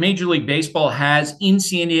place that Major League Baseball has in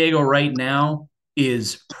San Diego right now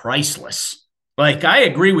is priceless. Like, I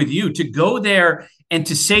agree with you to go there and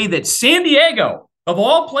to say that San Diego, of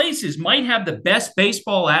all places, might have the best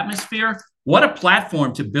baseball atmosphere. What a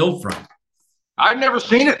platform to build from. I've never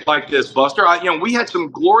seen it like this, Buster. We had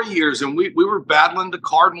some glory years, and we were battling the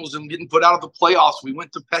Cardinals and getting put out of the playoffs. We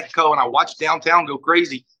went to Petco, and I watched downtown go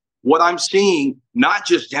crazy. What I'm seeing, not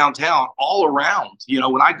just downtown, all around.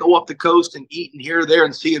 When I go up the coast and eat and here, there,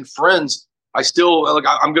 and seeing friends, I still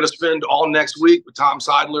I'm going to spend all next week with Tom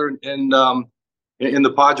Seidler and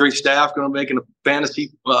the Padres staff. Going to make a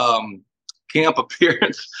fantasy camp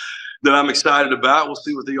appearance that I'm excited about. We'll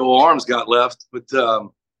see what the old arms got left, but.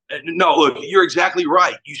 No, look, you're exactly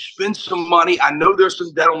right. You spend some money. I know there's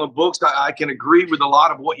some debt on the books. I can agree with a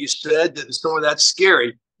lot of what you said, that some of that's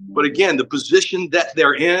scary. But again, the position that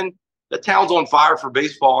they're in, the town's on fire for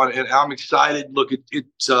baseball, and I'm excited. Look,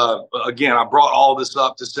 it's again, I brought all this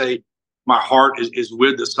up to say my heart is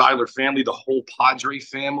with the Seidler family, the whole Padre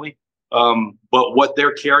family. But what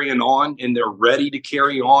they're carrying on and they're ready to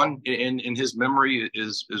carry on in his memory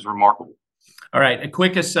is remarkable. All right, a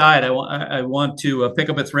quick aside. I want to pick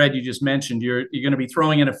up a thread you just mentioned. You're going to be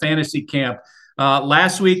throwing in a fantasy camp.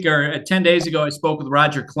 Last week or 10 days ago, I spoke with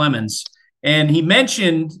Roger Clemens, and he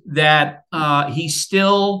mentioned that he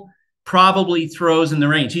still probably throws in the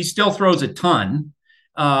range. He still throws a ton.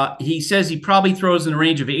 He says he probably throws in the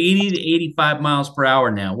range of 80 to 85 miles per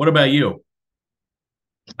hour now. What about you?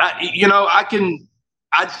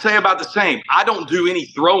 I'd say about the same. I don't do any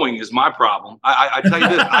throwing is my problem. I tell you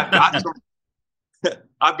this,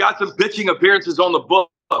 I've got some pitching appearances on the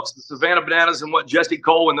books, the Savannah Bananas, and what Jesse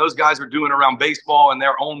Cole and those guys are doing around baseball and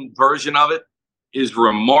their own version of it is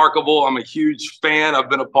remarkable. I'm a huge fan. I've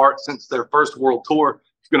been a part since their first World Tour.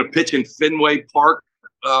 I'm going to pitch in Fenway Park,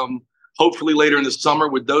 hopefully later in the summer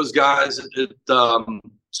with those guys.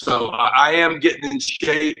 So I am getting in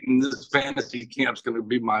shape, and this fantasy camp is going to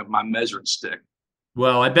be my measuring stick.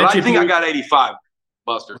 Well, I think I got 85,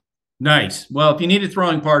 Buster. Nice. Well, if you need a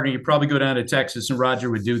throwing partner, you probably go down to Texas, and Roger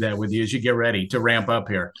would do that with you as you get ready to ramp up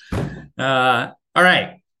here. All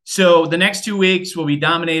right. So the next 2 weeks will be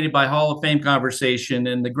dominated by Hall of Fame conversation.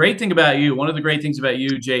 And the great thing about you, one of the great things about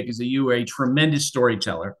you, Jake, is that you are a tremendous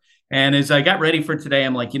storyteller. And as I got ready for today,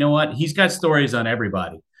 I'm like, you know what? He's got stories on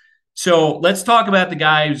everybody. So let's talk about the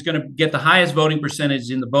guy who's going to get the highest voting percentage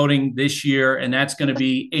in the voting this year, and that's going to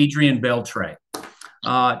be Adrian Beltre.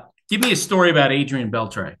 Give me a story about Adrian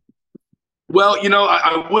Beltre. Well,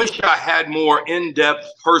 I wish I had more in-depth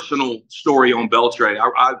personal story on Beltre.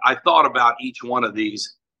 I thought about each one of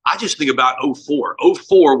these. I just think about 04.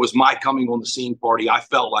 04 was my coming on the scene party. I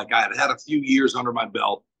felt like I had a few years under my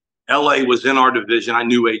belt. LA was in our division. I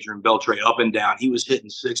knew Adrian Beltre up and down. He was hitting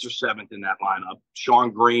 6th or 7th in that lineup.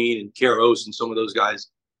 Sean Green and Karros and some of those guys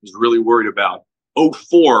was really worried about.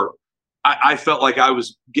 04, I felt like I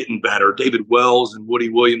was getting better. David Wells and Woody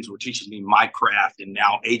Williams were teaching me my craft, and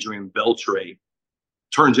now Adrian Beltre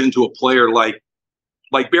turns into a player like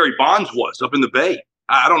Barry Bonds was up in the Bay.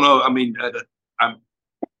 I don't know. I mean, I'm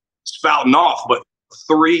spouting off, but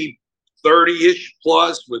 330-ish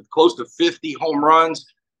plus with close to 50 home runs.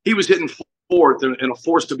 He was hitting 4th and a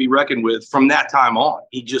force to be reckoned with from that time on.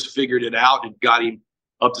 He just figured it out and got him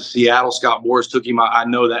up to Seattle. Scott Boras took him. I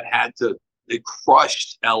know that it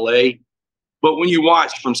crushed LA. But when you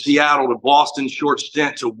watch from Seattle to Boston, short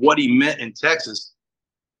stint to what he meant in Texas,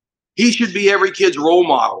 he should be every kid's role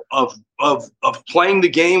model of playing the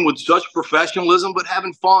game with such professionalism, but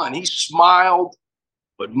having fun. He smiled,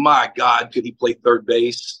 but my God, could he play third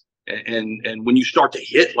base? And when you start to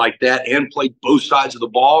hit like that and play both sides of the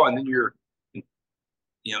ball, and then you're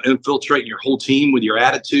infiltrating your whole team with your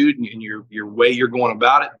attitude and your way you're going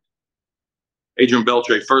about it. Adrian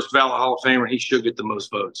Beltre, first ballot Hall of Famer, he should get the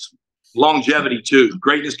most votes. Longevity too.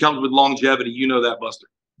 Greatness comes with longevity. You know that, Buster.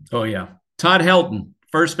 Oh yeah. Todd Helton,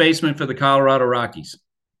 first baseman for the Colorado Rockies.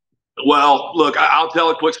 Well, look, I'll tell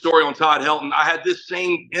a quick story on Todd Helton. I had this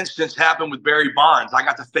same instance happen with Barry Bonds. I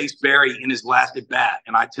got to face Barry in his last at bat,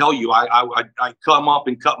 and I tell you, I come up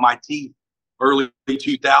and cut my teeth early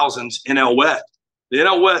 2000s NL West. The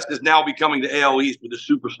NL West is now becoming the AL East with the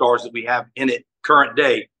superstars that we have in it current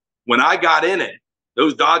day. When I got in it,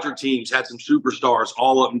 those Dodger teams had some superstars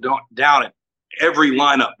all up and down it. Every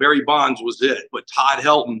lineup, Barry Bonds was it. But Todd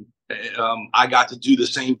Helton, I got to do the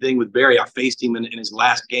same thing with Barry. I faced him in his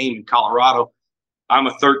last game in Colorado. I'm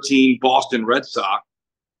a 13 Boston Red Sox,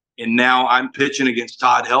 and now I'm pitching against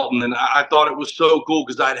Todd Helton. And I thought it was so cool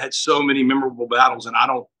because I'd had so many memorable battles, and I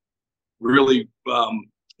don't really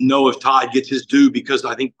know if Todd gets his due because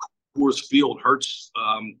I think Coors Field hurts.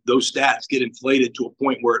 Those stats get inflated to a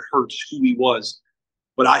point where it hurts who he was.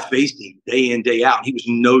 But I faced him day in, day out. He was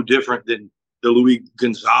no different than the Luis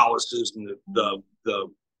Gonzalez's and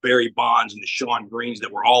the Barry Bonds and the Sean Greens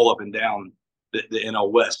that were all up and down the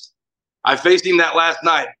NL West. I faced him that last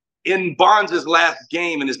night. In Bonds' last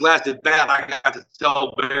game and his last at bat, I got to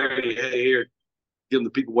tell Barry, hey, here, give the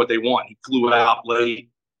people what they want. He flew out late.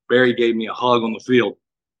 Barry gave me a hug on the field.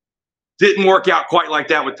 Didn't work out quite like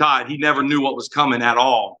that with Todd. He never knew what was coming at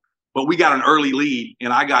all. But we got an early lead,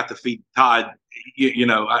 and I got to feed Todd. In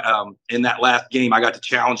that last game, I got to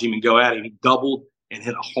challenge him and go at him. He doubled and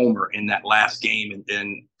hit a homer in that last game.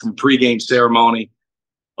 And from pregame ceremony,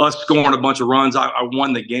 us scoring a bunch of runs, I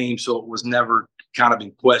won the game, so it was never kind of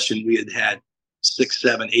in question. We had 6,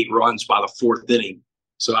 7, 8 runs by the 4th inning.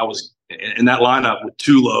 So I was in that lineup with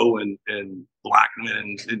Tulo and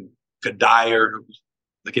Blackman and Kadire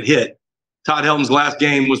that could hit. Todd Helton's last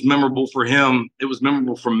game was memorable for him. It was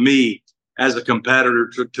memorable for me as a competitor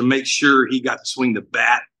to make sure he got to swing the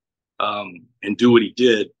bat and do what he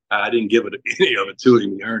did. I didn't give any of it to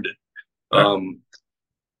him. He earned it.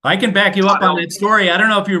 I can back you up on that story. I don't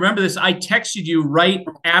know if you remember this. I texted you right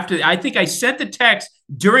after. I think I sent the text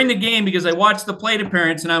during the game because I watched the plate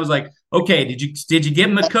appearance, and I was like, okay, did you give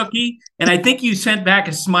him a cookie? And I think you sent back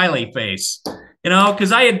a smiley face,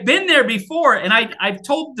 because I had been there before, and I've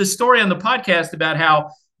told the story on the podcast about how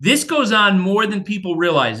this goes on more than people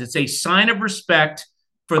realize. It's a sign of respect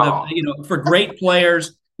for for great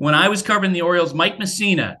players. When I was covering the Orioles, Mike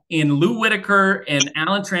Messina in Lou Whitaker and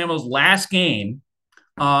Alan Trammell's last game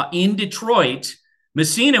in Detroit,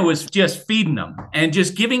 Messina was just feeding them and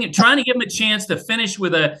just trying to give them a chance to finish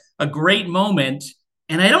with a great moment.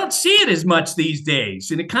 And I don't see it as much these days.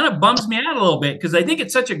 And it kind of bums me out a little bit because I think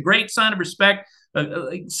it's such a great sign of respect,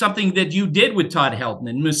 something that you did with Todd Helton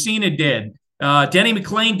and Messina did. Denny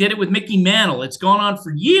McClain did it with Mickey Mantle. It's gone on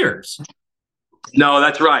for years. No,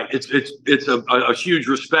 that's right. It's a huge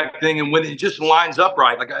respect thing. And when it just lines up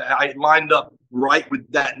right, like I lined up right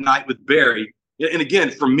with that night with Barry. And again,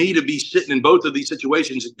 for me to be sitting in both of these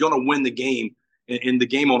situations is going to win the game in the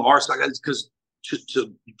game on our side. Because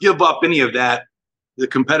to give up any of that, the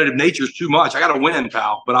competitive nature is too much. I got to win,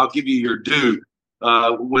 pal, but I'll give you your due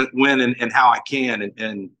when and how I can.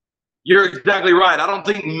 And you're exactly right. I don't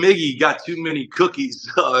think Miggy got too many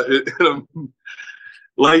cookies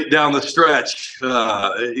late down the stretch.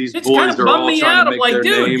 These it's boys kind of are all trying to make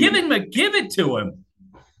their name. Give it to him.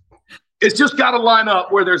 It's just got to line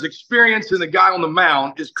up where there's experience and the guy on the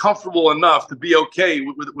mound is comfortable enough to be okay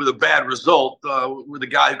with a bad result with a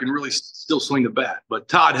guy who can really still swing the bat. But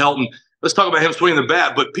Todd Helton, let's talk about him swinging the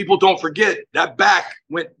bat. But people don't forget that back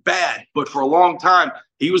went bad. But for a long time,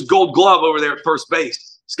 he was Gold Glove over there at first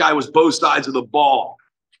base. This guy was both sides of the ball,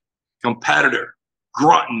 competitor,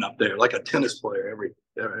 grunting up there like a tennis player every.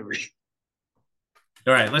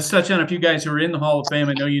 All right, let's touch on a few guys who are in the Hall of Fame.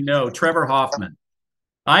 I know you know Trevor Hoffman.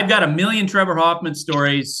 I've got a million Trevor Hoffman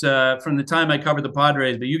stories from the time I covered the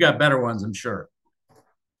Padres, but you got better ones, I'm sure.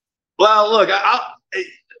 Well, look,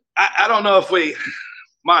 I don't know if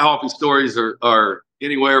my Hoffman stories are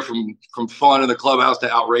anywhere from fun in the clubhouse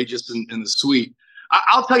to outrageous in the suite.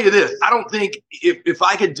 I'll tell you this. I don't think if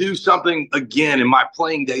I could do something again in my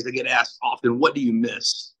playing days, I get asked often, what do you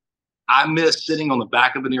miss? I miss sitting on the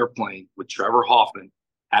back of an airplane with Trevor Hoffman,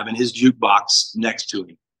 having his jukebox next to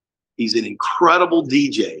him. He's an incredible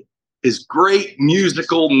DJ. His great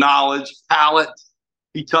musical knowledge, palette.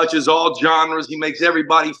 He touches all genres. He makes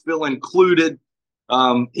everybody feel included.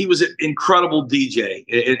 He was an incredible DJ.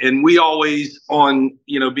 And we always,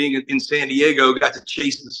 being in San Diego, got to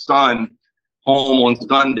chase the sun home on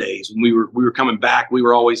Sundays. When we were coming back, we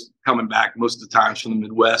were always coming back most of the times from the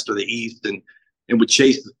Midwest or the East and would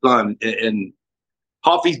chase the sun. And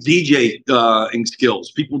Hoffy's DJing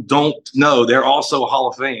skills, people don't know. They're also a Hall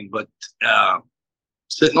of Fame, but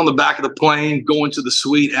sitting on the back of the plane, going to the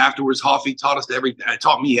suite afterwards, Hoffy taught us everything. It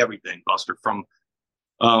taught me everything, Buster, from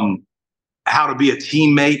how to be a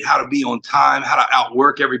teammate, how to be on time, how to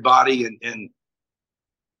outwork everybody. And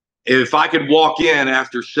if I could walk in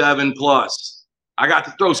after 7+, I got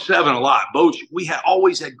to throw 7 a lot. Both we had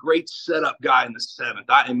always had great setup guy in the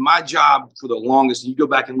 7th. In my job for the longest, and you go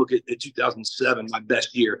back and look at 2007, my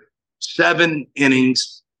best year, 7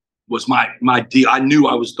 innings was my deal. I knew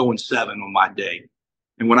I was throwing 7 on my day.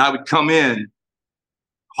 And when I would come in,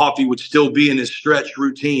 Hoffy would still be in his stretch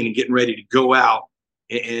routine and getting ready to go out.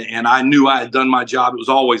 And I knew I had done my job. It was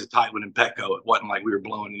always a tight one in Petco. It wasn't like we were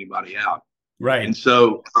blowing anybody out. Right. And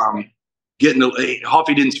so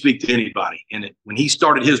Hoffy didn't speak to anybody. And when he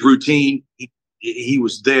started his routine, he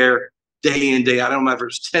was there day in, day out. I don't know if it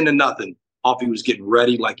was 10-0. Hoffy was getting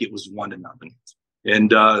ready like it was 1-0.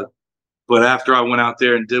 And but after I went out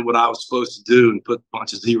there and did what I was supposed to do and put a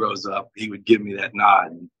bunch of zeros up, he would give me that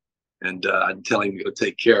nod and I'd tell him to go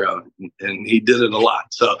take care of it. And he did it a lot.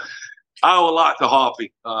 So I owe a lot to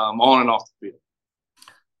Hoffy on and off the field.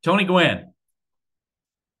 Tony Gwynn.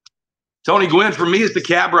 Tony Gwynn for me is the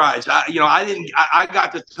cab rides. I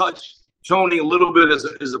got to touch Tony a little bit as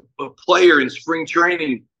a player in spring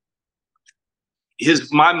training.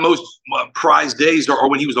 My most prized days are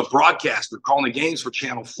when he was a broadcaster calling the games for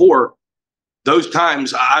Channel 4. Those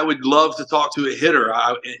times I would love to talk to a hitter.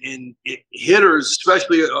 Hitters,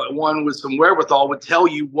 especially one with some wherewithal, would tell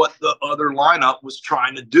you what the other lineup was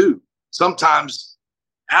trying to do. Sometimes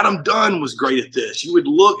Adam Dunn was great at this. You would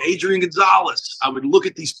look, Adrian Gonzalez, I would look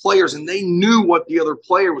at these players and they knew what the other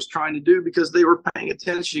player was trying to do because they were paying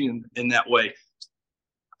attention in that way.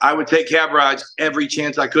 I would take cab rides every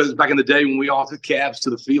chance I could. Back in the day when we all took cabs to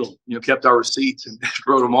the field, kept our receipts and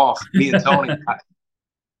wrote them off. Me and Tony,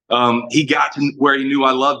 he got to where he knew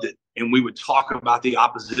I loved it. And we would talk about the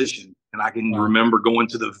opposition. And I can remember going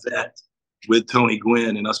to the vet with Tony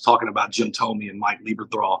Gwynn and us talking about Jim Thome and Mike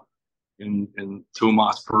Lieberthal and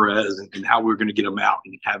Tomas Perez and how we were going to get him out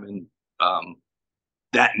and having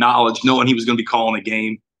that knowledge, knowing he was going to be calling a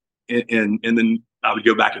game. And then I would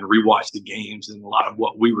go back and rewatch the games, and a lot of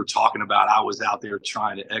what we were talking about, I was out there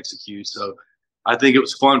trying to execute. So I think it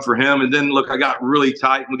was fun for him. And then, look, I got really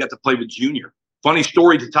tight, and we got to play with Junior. Funny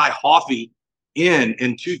story to tie Hoffy in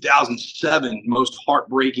 2007, most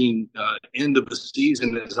heartbreaking end of the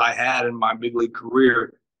season as I had in my big league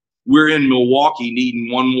career. We're in Milwaukee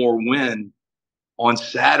needing one more win on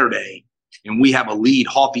Saturday, and we have a lead.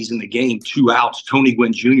 Hoffy's in the game, 2 outs. Tony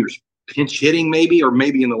Gwynn Jr.'s pinch hitting maybe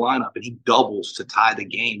in the lineup, and he doubles to tie the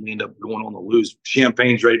game. We end up going on to lose.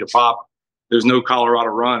 Champagne's ready to pop. There's no Colorado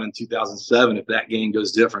run in 2007 if that game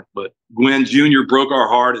goes different. But Gwynn Jr. broke our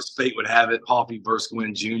heart as fate would have it. Hoffy versus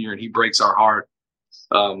Gwynn Jr., and he breaks our heart.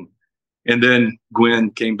 And then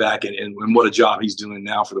Gwynn came back, and what a job he's doing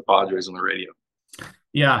now for the Padres on the radio.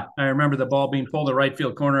 Yeah, I remember the ball being pulled to right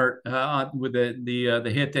field corner with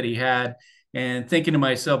the hit that he had, and thinking to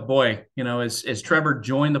myself, boy, as Trevor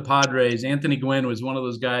joined the Padres, Anthony Gwynn was one of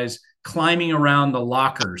those guys climbing around the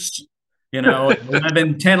lockers,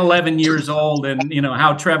 11 years old, and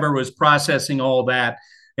how Trevor was processing all that.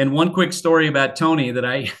 And one quick story about Tony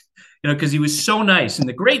that because he was so nice. And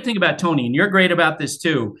the great thing about Tony, and you're great about this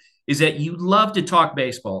too, is that you love to talk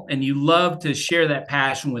baseball and you love to share that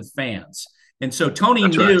passion with fans. And so Tony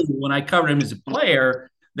knew when I covered him as a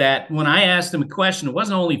player that when I asked him a question, it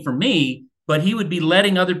wasn't only for me, but he would be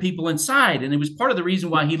letting other people inside. And it was part of the reason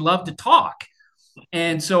why he loved to talk.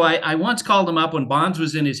 And so I once called him up when Bonds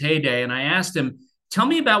was in his heyday, and I asked him, tell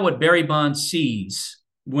me about what Barry Bonds sees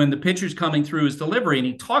when the pitcher's coming through his delivery. And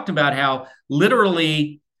he talked about how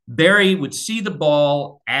literally Barry would see the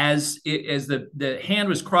ball as the hand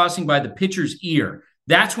was crossing by the pitcher's ear.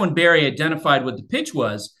 That's when Barry identified what the pitch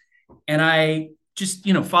was. And I just,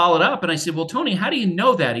 followed up and I said, well, Tony, how do you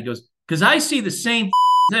know that? He goes, because I see the same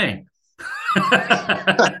thing.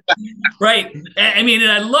 Right. I mean,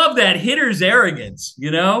 and I love that hitter's arrogance,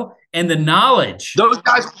 and the knowledge. Those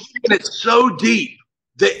guys were seeing it so deep.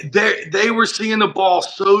 They were seeing the ball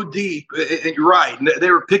so deep. And you're right.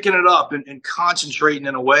 They were picking it up and concentrating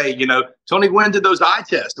in a way. Tony Gwynn did those eye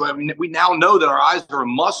tests. I mean, we now know that our eyes are a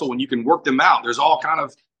muscle and you can work them out. There's all kind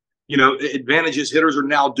of advantages hitters are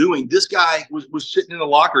now doing. This guy was sitting in the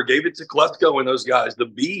locker, gave it to Klesko and those guys, the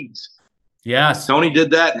beads. Yes. Tony did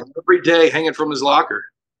that every day hanging from his locker.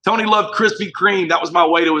 Tony loved Krispy Kreme. That was my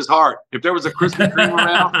way to his heart. If there was a Krispy Kreme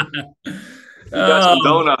around, he got some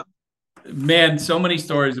donuts. Man, so many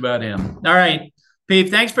stories about him. All right, Pete,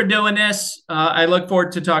 thanks for doing this. I look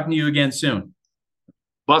forward to talking to you again soon.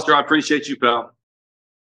 Buster, I appreciate you, pal.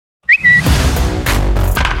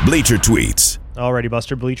 Bleacher Tweets. Alrighty,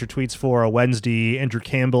 Buster. Bleacher Tweets for a Wednesday. Andrew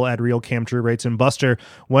Campbell at Real Cam Drew writes in, Buster,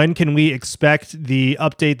 when can we expect the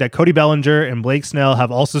update that Cody Bellinger and Blake Snell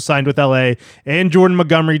have also signed with LA, and Jordan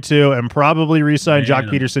Montgomery too, and probably re-signed Jock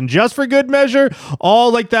Peterson just for good measure,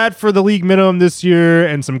 all like that for the league minimum this year,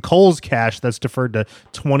 and some Coles cash that's deferred to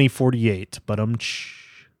 2048. But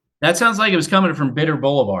that sounds like it was coming from Bitter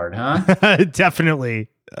Boulevard, huh? Definitely.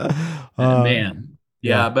 Man.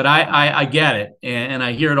 Yeah, but I get it, and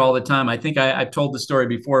I hear it all the time. I think I've told the story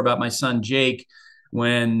before about my son Jake.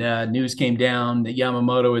 When news came down that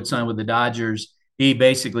Yamamoto had signed with the Dodgers, he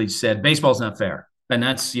basically said, baseball's not fair. And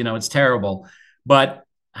that's, it's terrible. But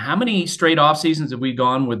how many straight off seasons have we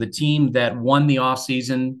gone where the team that won the off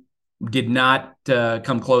season did not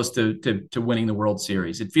come close to winning the World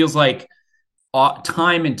Series? It feels like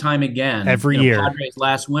time and time again. Every year. Padres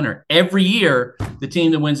last winter. Every year, the team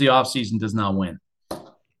that wins the off season does not win.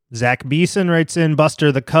 Zach Beeson writes in,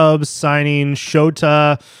 Buster, the Cubs signing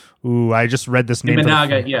Shota. Ooh, I just read this name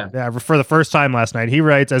for the first time last night. He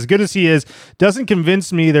writes, as good as he is, doesn't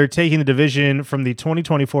convince me they're taking the division from the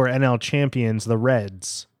 2024 NL champions, the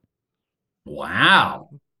Reds. Wow.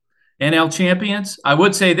 NL champions? I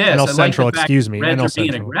would say this. NL Central, excuse me. Reds NL are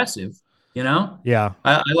Central. being aggressive. Yeah.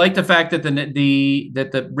 I like the fact that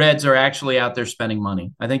the Reds are actually out there spending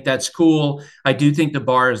money. I think that's cool. I do think the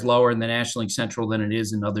bar is lower in the National League Central than it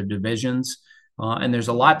is in other divisions. And there's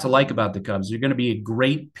a lot to like about the Cubs. They're going to be a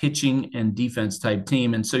great pitching and defense type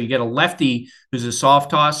team. And so you get a lefty who's a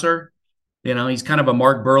soft tosser. He's kind of a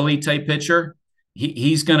Mark Burley type pitcher.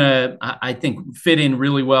 He's going to, I think, fit in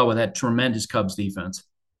really well with that tremendous Cubs defense.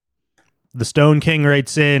 The Stone King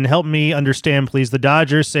writes in, help me understand, please. The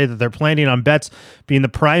Dodgers say that they're planning on Betts being the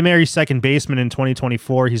primary second baseman in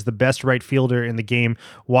 2024. He's the best right fielder in the game.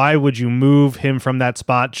 Why would you move him from that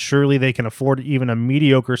spot? Surely they can afford even a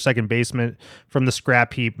mediocre second baseman from the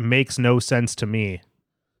scrap heap. Makes no sense to me.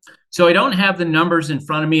 So I don't have the numbers in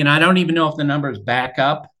front of me, and I don't even know if the numbers back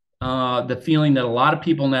up the feeling that a lot of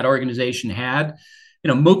people in that organization had.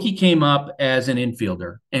 Mookie came up as an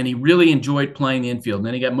infielder, and he really enjoyed playing the infield. And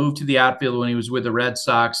then he got moved to the outfield when he was with the Red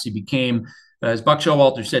Sox. He became, as Buck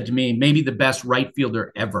Showalter said to me, maybe the best right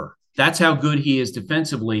fielder ever. That's how good he is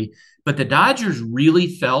defensively. But the Dodgers really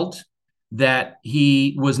felt that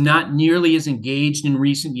he was not nearly as engaged in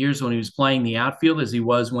recent years when he was playing the outfield as he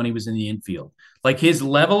was when he was in the infield. Like his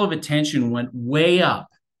level of attention went way up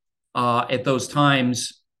at those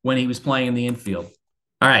times when he was playing in the infield.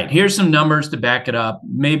 All right, here's some numbers to back it up.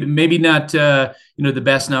 Maybe not the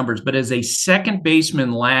best numbers, but as a second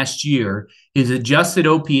baseman last year, his adjusted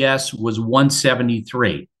OPS was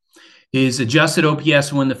 173. His adjusted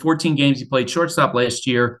OPS when the 14 games he played shortstop last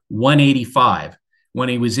year, 185. When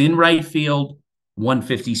he was in right field,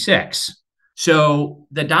 156. So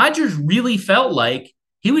the Dodgers really felt like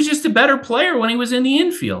he was just a better player when he was in the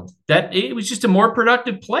infield. That it was just a more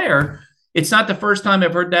productive player. It's not the first time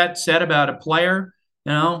I've heard that said about a player.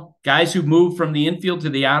 Guys who move from the infield to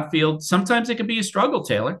the outfield, sometimes it can be a struggle,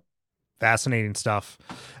 Taylor. Fascinating stuff.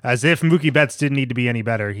 As if Mookie Betts didn't need to be any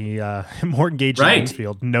better. He more engaged in the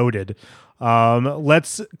infield. Noted.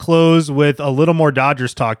 Let's close with a little more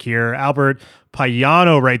Dodgers talk here. Albert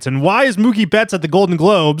Payano writes, and why is Mookie Betts at the Golden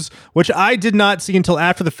Globes, which I did not see until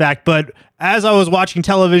after the fact, but as I was watching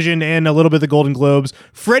television and a little bit of the Golden Globes,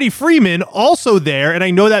 Freddie Freeman also there, and I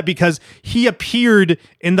know that because he appeared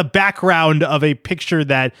in the background of a picture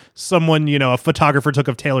that someone, a photographer took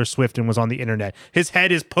of Taylor Swift and was on the internet. His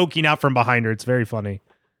head is poking out from behind her. It's very funny.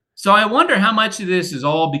 So I wonder how much of this is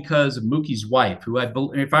all because of Mookie's wife, who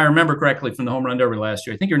if I remember correctly from the Home Run Derby last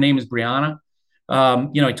year, I think her name is Brianna.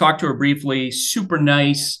 I talked to her briefly, super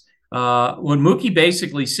nice. What Mookie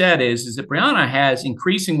basically said is that Brianna has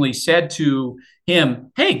increasingly said to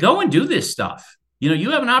him, hey, go and do this stuff.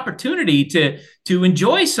 You have an opportunity to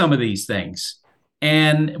enjoy some of these things.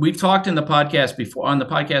 And we've talked on the podcast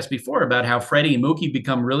before about how Freddie and Mookie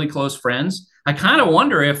become really close friends. I kind of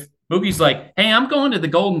wonder if Mookie's like, hey, I'm going to the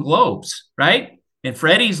Golden Globes, right? And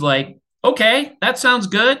Freddie's like, okay, that sounds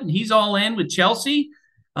good. And he's all in with Chelsea.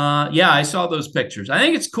 Yeah, I saw those pictures. I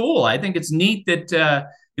think it's cool. I think it's neat that,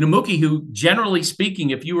 Mookie, who generally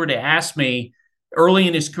speaking, if you were to ask me early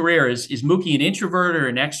in his career, is Mookie an introvert or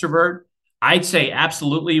an extrovert? I'd say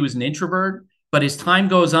absolutely he was an introvert. But as time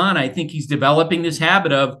goes on, I think he's developing this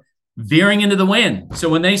habit of veering into the wind. So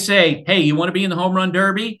when they say, hey, you want to be in the Home Run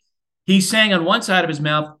Derby? He's saying on one side of his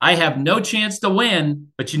mouth, I have no chance to win,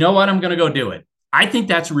 but you know what? I'm going to go do it. I think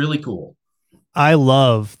that's really cool. I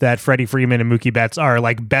love that Freddie Freeman and Mookie Betts are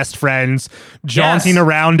like best friends, jaunting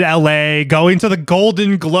around LA, going to the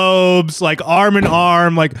Golden Globes, like arm in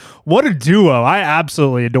arm. Like, what a duo. I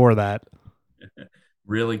absolutely adore that.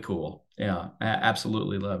 Really cool. Yeah, I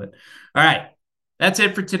absolutely love it. All right. That's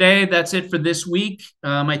it for today. That's it for this week.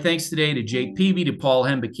 My thanks today to Jake Peavy, to Paul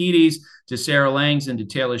Hembekides, to Sarah Langs, and to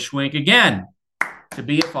Taylor Schwink. Again, to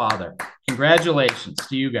be a father. Congratulations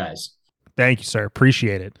to you guys. Thank you, sir.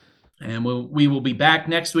 Appreciate it. And we will be back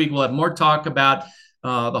next week. We'll have more talk about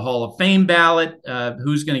the Hall of Fame ballot,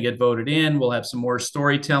 who's going to get voted in. We'll have some more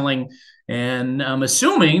storytelling. And I'm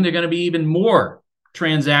assuming there are going to be even more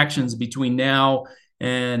transactions between now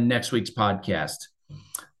and next week's podcast.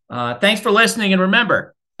 Thanks for listening. And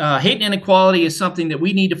remember, hate and inequality is something that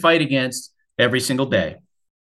we need to fight against every single day.